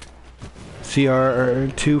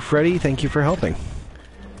 CR2 Freddy, thank you for helping.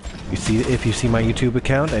 You see, if you see my YouTube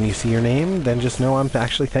account and you see your name, then just know I'm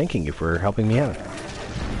actually thanking you for helping me out.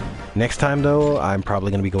 Next time, though, I'm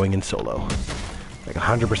probably going to be going in solo. Like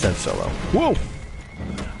 100% solo. Whoa!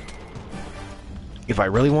 If I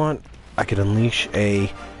really want, I could unleash a,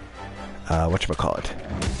 whatchamacallit,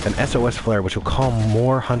 an SOS flare, which will call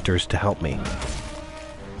more hunters to help me.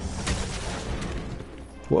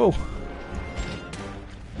 Whoa!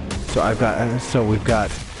 So I've got, so we've got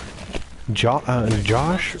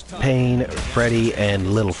Josh, Payne, Freddy,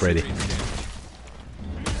 and Little Freddy.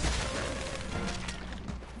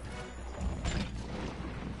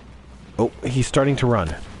 Oh, he's starting to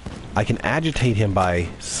run. I can agitate him by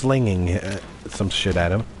slinging some shit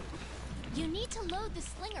at him. You need to load the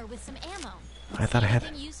slinger with some ammo. I thought I had.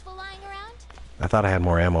 Anything useful lying around? I thought I had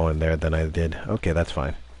more ammo in there than I did. Okay, that's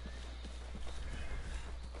fine.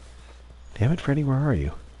 Damn it, Freddy, where are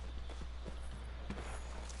you?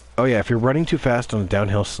 Oh yeah, if you're running too fast on a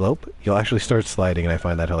downhill slope, you'll actually start sliding, and I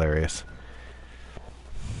find that hilarious.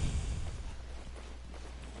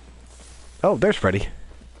 Oh, there's Freddy.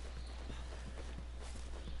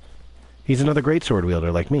 He's another great sword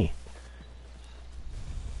wielder like me.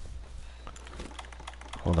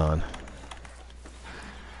 Hold on.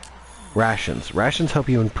 Rations. Rations help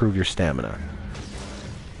you improve your stamina.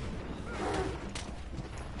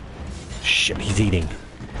 Shit, he's eating.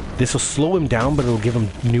 This will slow him down, but it'll give him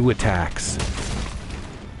new attacks.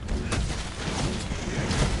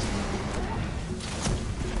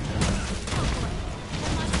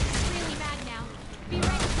 Really mad now. Be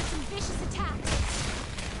ready for some vicious attacks.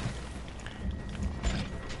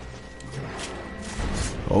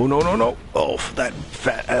 Oh no no no! Oh, that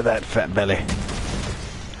fat belly.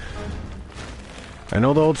 I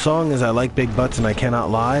know the old song is "I like big butts and I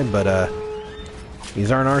cannot lie," but these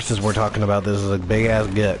aren't arses we're talking about. This is a big ass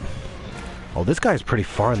gut. Oh, this guy's pretty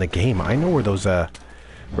far in the game. I know where those where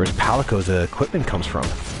his Palico's equipment comes from,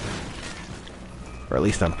 or at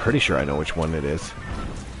least I'm pretty sure I know which one it is.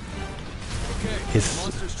 Okay, His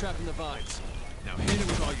monster's trapped in the vines. Now hit it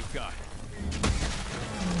with all you've got.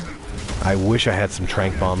 I wish I had some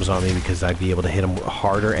tranq bombs on me because I'd be able to hit him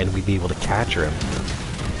harder and we'd be able to capture him.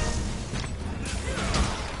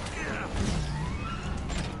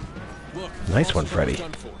 Look, Nice one, Freddy.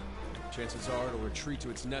 Chances are it'll retreat to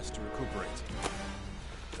its nest to recuperate.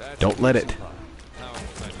 That's Don't let it.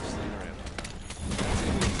 Powerful type of slinger ammo. That's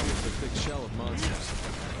able to pierce the thick shell of monsters.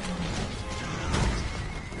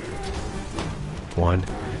 1,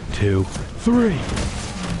 2, 3.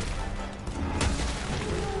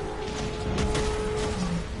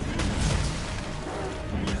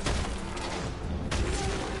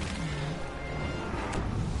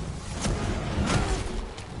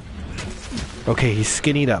 Okay, he's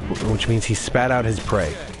skinnied up, which means he spat out his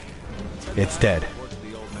prey. It's dead.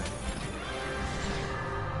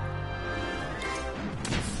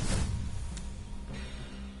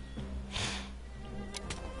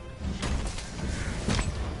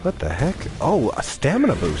 What the heck? Oh, a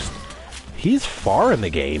stamina boost. He's far in the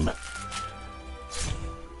game.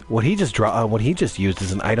 What he just used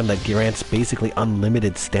is an item that grants basically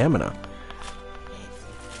unlimited stamina.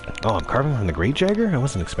 Oh, I'm carving from the Great Jagger? I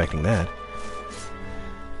wasn't expecting that.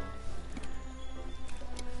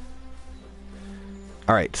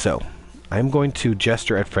 Alright, so I'm going to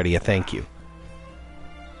gesture at Freddy a thank you.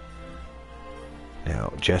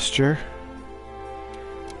 Now, gesture.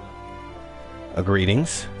 A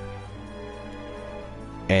greetings.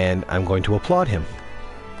 And I'm going to applaud him.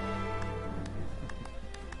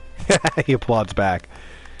 He applauds back.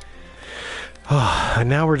 Oh, and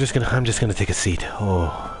now I'm just gonna take a seat.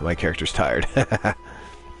 Oh, my character's tired.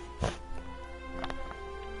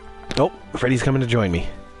 Oh, Freddy's coming to join me.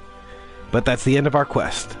 But that's the end of our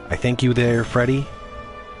quest. I thank you there, Freddy.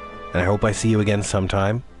 And I hope I see you again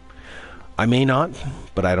sometime. I may not,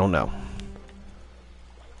 but I don't know.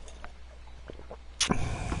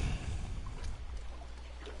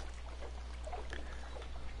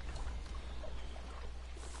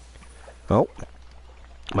 Oh.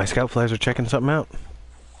 My scout flies are checking something out.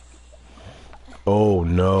 Oh,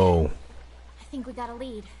 no. I think we got a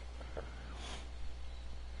lead.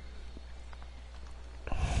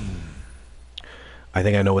 I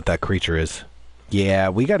think I know what that creature is. Yeah,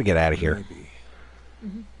 we gotta get out of here. Maybe.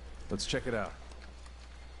 Let's check it out.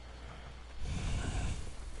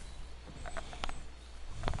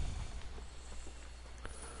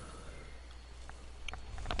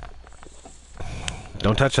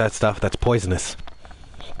 Don't touch that stuff. That's poisonous.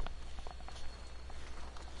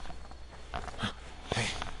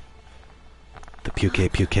 The puke.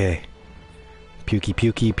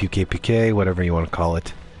 Pukey, whatever you want to call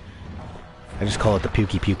it. I just call it the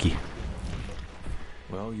pukey.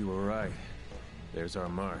 Well, you were right. There's our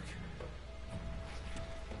mark.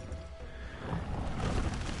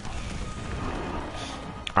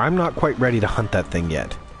 I'm not quite ready to hunt that thing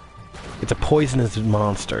yet. It's a poisonous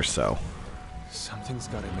monster, so... Something's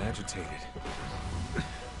got him agitated.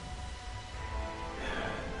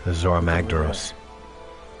 The Zora Magdaros.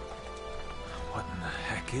 What in the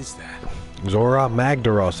heck is that? Zora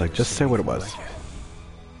Magdaros, I just said what it was. Like it.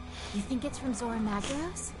 You think it's from Zora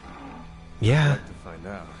Magdaros? Yeah, I'd like to find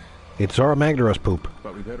out. it's Zora Magdaros poop.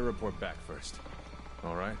 But we better report back first.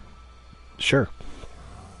 All right? Sure.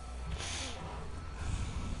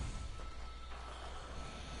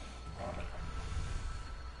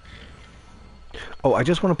 Oh, I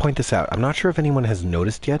just want to point this out. I'm not sure if anyone has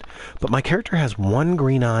noticed yet, but my character has one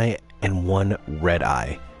green eye and one red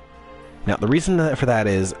eye. Now, the reason for that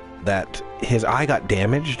is that his eye got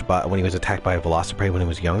damaged when he was attacked by a velociprey when he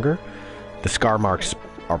was younger. The scar marks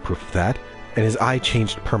are proof of that. And his eye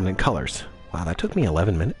changed permanent colors. Wow, that took me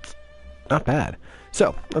 11 minutes. Not bad.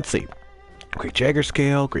 So, let's see. Great Jagger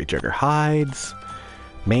Scale, Great Jagger Hides,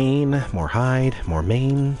 Mane, more hide, more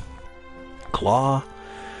mane, Claw,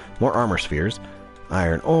 more armor spheres,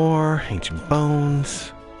 Iron Ore, Ancient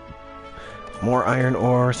Bones, more Iron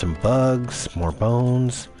Ore, some bugs, more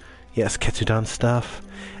bones, yes, Ketsudan stuff,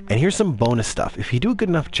 and here's some bonus stuff. If you do a good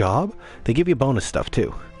enough job, they give you bonus stuff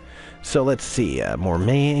too. So let's see, more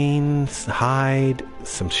manes, hide,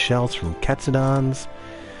 some shells from Ketsudans,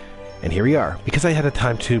 and here we are. Because I had a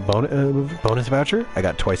time to bonus voucher, I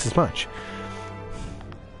got twice as much.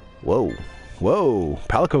 Whoa, whoa,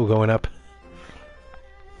 Palico going up.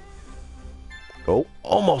 Oh,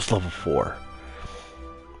 almost level 4.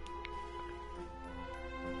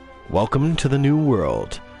 Welcome to the new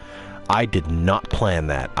world. I did not plan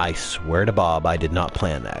that. I swear to Bob, I did not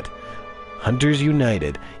plan that. Hunters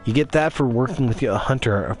United. You get that for working with a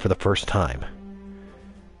hunter for the first time.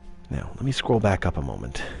 Now, let me scroll back up a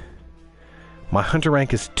moment. My hunter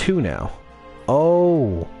rank is 2 now.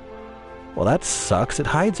 Oh. Well, that sucks. It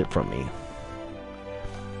hides it from me.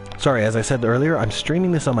 Sorry, as I said earlier, I'm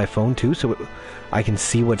streaming this on my phone too, so I can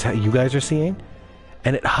see what you guys are seeing.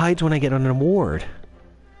 And it hides when I get an award.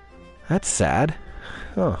 That's sad.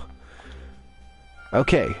 Huh.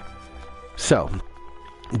 Okay. So,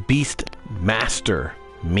 Beast Master,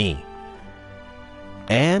 me.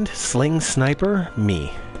 And Sling Sniper,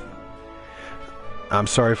 me. I'm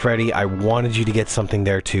sorry, Freddy. I wanted you to get something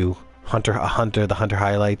there too. The Hunter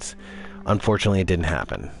highlights. Unfortunately, it didn't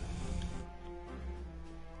happen.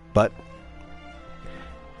 But,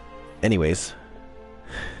 anyways,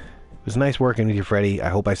 it was nice working with you, Freddy. I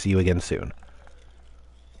hope I see you again soon.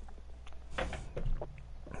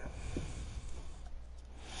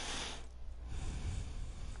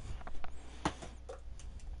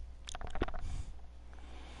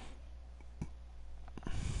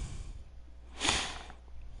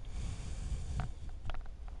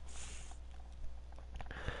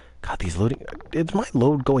 God, these loading... Is my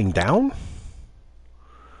load going down?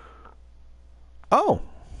 Oh.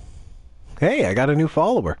 Hey, I got a new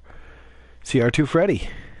follower. CR2 Freddy.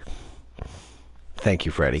 Thank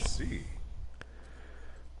you, Freddy. See.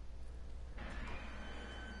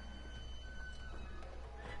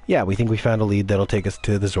 Yeah, we think we found a lead that'll take us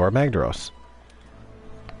to the Zora Magdaros.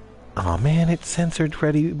 Aw, man, it censored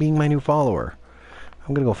Freddy being my new follower.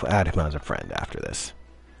 I'm gonna go add him as a friend after this.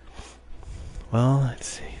 Well, let's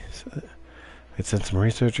see. It sent some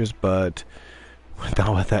researchers, but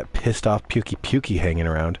not with that pissed off Pukey hanging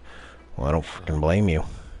around. Well, I don't freaking blame you.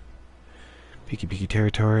 Peaky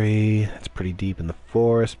territory. It's pretty deep in the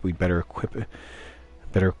forest. We'd better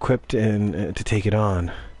equipped and to take it on.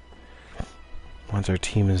 Once our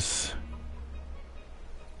team is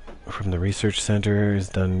from the research center is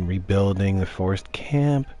done rebuilding the forest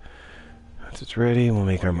camp. Once it's ready, we'll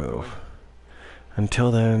make our move. Until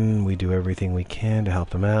then, we do everything we can to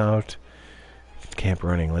help them out. Camp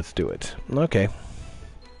running, let's do it. Okay.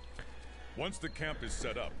 Once the camp is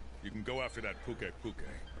set up, you can go after that Puke.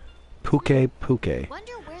 Puke.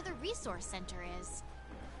 Wonder where the resource center is.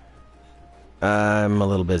 I'm a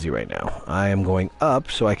little busy right now. I am going up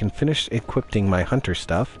so I can finish equipping my hunter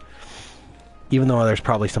stuff. Even though there's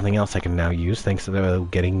probably something else I can now use thanks to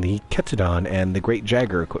getting the Ketsidon and the Great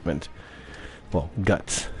Jagger equipment. Well,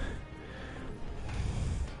 guts.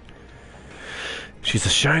 She's a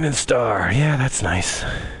shining star. Yeah, that's nice.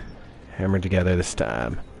 Hammered together this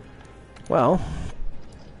time. Well,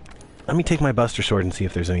 let me take my Buster Sword and see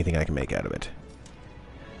if there's anything I can make out of it.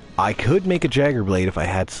 I could make a Jagger Blade if I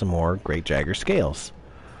had some more Great Jagger Scales.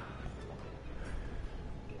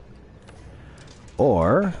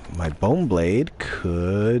 Or, my Bone Blade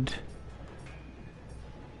could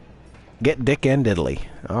get Dick and Diddley.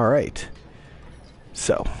 Alright.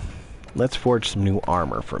 So, let's forge some new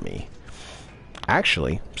armor for me.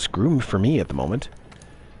 Actually, screw for me at the moment.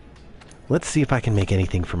 Let's see if I can make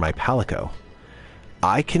anything for my Palico.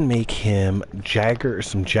 I can make him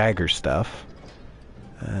some Jagger stuff.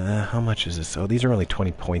 How much is this? Oh, these are only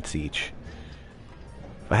 20 points each.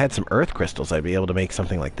 If I had some Earth Crystals, I'd be able to make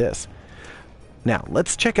something like this. Now,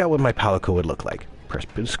 let's check out what my Palico would look like. Press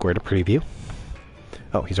square to preview.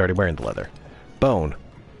 Oh, he's already wearing the leather. Bone.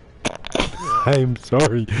 I'm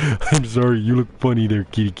sorry. I'm sorry. You look funny there,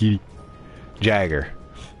 kitty. Jagger.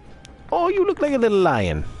 Oh, you look like a little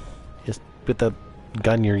lion. Just with the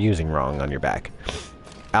gun you're using wrong on your back.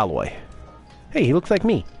 Alloy. Hey, he looks like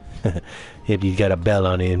me. If he's got a bell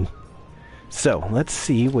on him. So, let's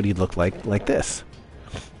see what he'd look like this.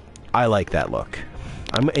 I like that look.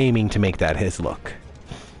 I'm aiming to make that his look.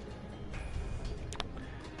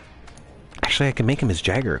 Actually, I can make him his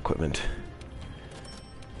Jagger equipment.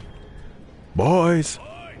 Boys!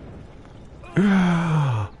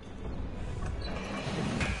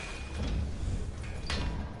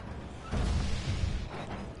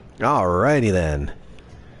 Alrighty then.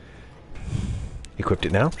 Equipped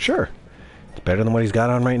it now? Sure. It's better than what he's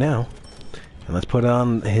got on right now. And let's put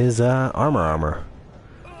on his armor.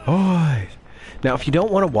 Boys! Now, if you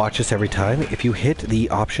don't want to watch this every time, if you hit the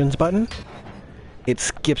options button, it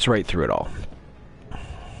skips right through it all.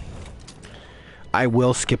 I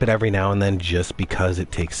will skip it every now and then just because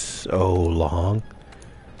it takes so long.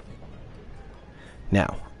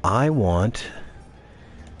 Now, I want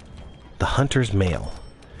the Hunter's Mail.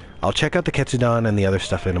 I'll check out the Ketsidon and the other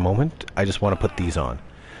stuff in a moment. I just want to put these on.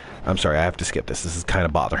 I'm sorry, I have to skip this. This is kind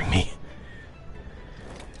of bothering me.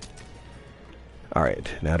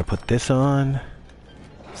 Alright, now to put this on.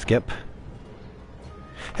 Skip.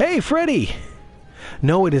 Hey, Freddy!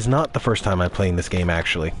 No, it is not the first time I'm playing this game,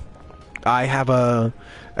 actually. I have a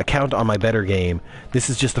account on my better game. This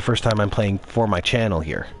is just the first time I'm playing for my channel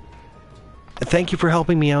here. Thank you for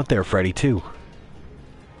helping me out there, Freddy, too.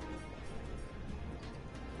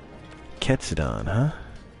 Ketsidon, huh?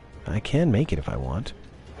 I can make it if I want.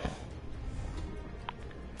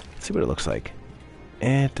 Let's see what it looks like.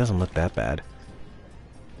 It doesn't look that bad.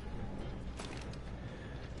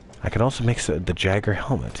 I can also make the Jagger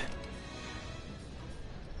helmet.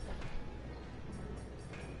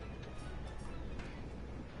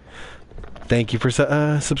 Thank you for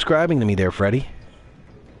subscribing to me there, Freddy.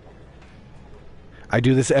 I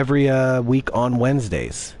do this every week on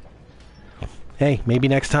Wednesdays. Hey, maybe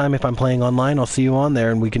next time if I'm playing online, I'll see you on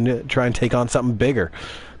there and we can try and take on something bigger.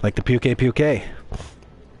 Like the Puke.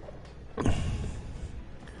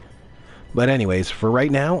 But anyways, for right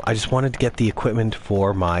now, I just wanted to get the equipment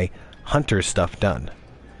for my hunter stuff done.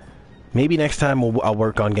 Maybe next time I'll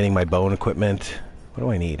work on getting my bone equipment. What do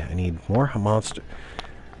I need? I need more monster.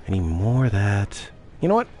 I need more of that. You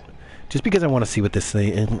know what? Just because I want to see what this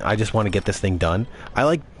thing... I just want to get this thing done. I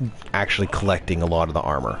like actually collecting a lot of the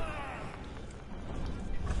armor.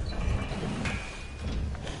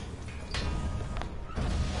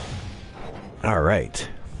 Alright.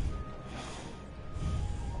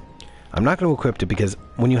 I'm not going to equip it because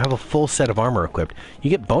when you have a full set of armor equipped, you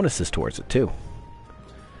get bonuses towards it too.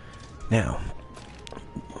 Now.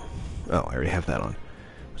 Oh, I already have that on.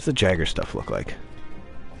 What's the Jagger stuff look like?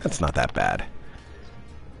 That's not that bad.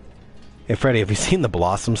 Hey Freddy, have you seen the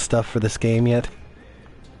Blossom stuff for this game yet?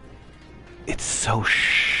 It's so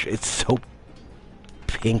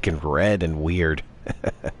pink and red and weird.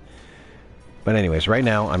 But anyways, right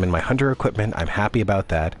now I'm in my hunter equipment. I'm happy about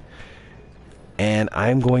that. And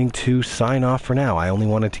I'm going to sign off for now. I only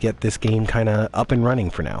wanted to get this game kind of up and running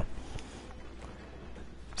for now.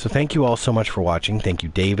 So thank you all so much for watching. Thank you,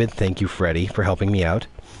 David. Thank you, Freddy, for helping me out.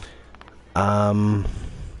 As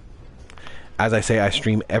I say, I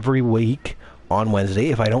stream every week on Wednesday.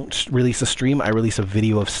 If I don't release a stream, I release a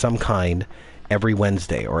video of some kind every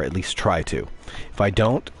Wednesday, or at least try to. If I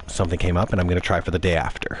don't, something came up and I'm going to try for the day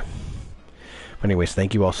after. But anyways,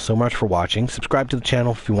 thank you all so much for watching. Subscribe to the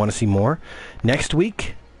channel if you want to see more. Next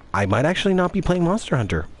week, I might actually not be playing Monster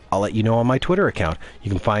Hunter. I'll let you know on my Twitter account. You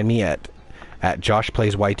can find me at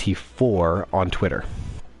JoshPlaysYT4 on Twitter.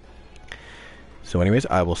 So anyways,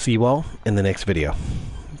 I will see you all in the next video.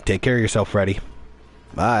 Take care of yourself, Freddy.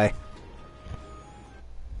 Bye.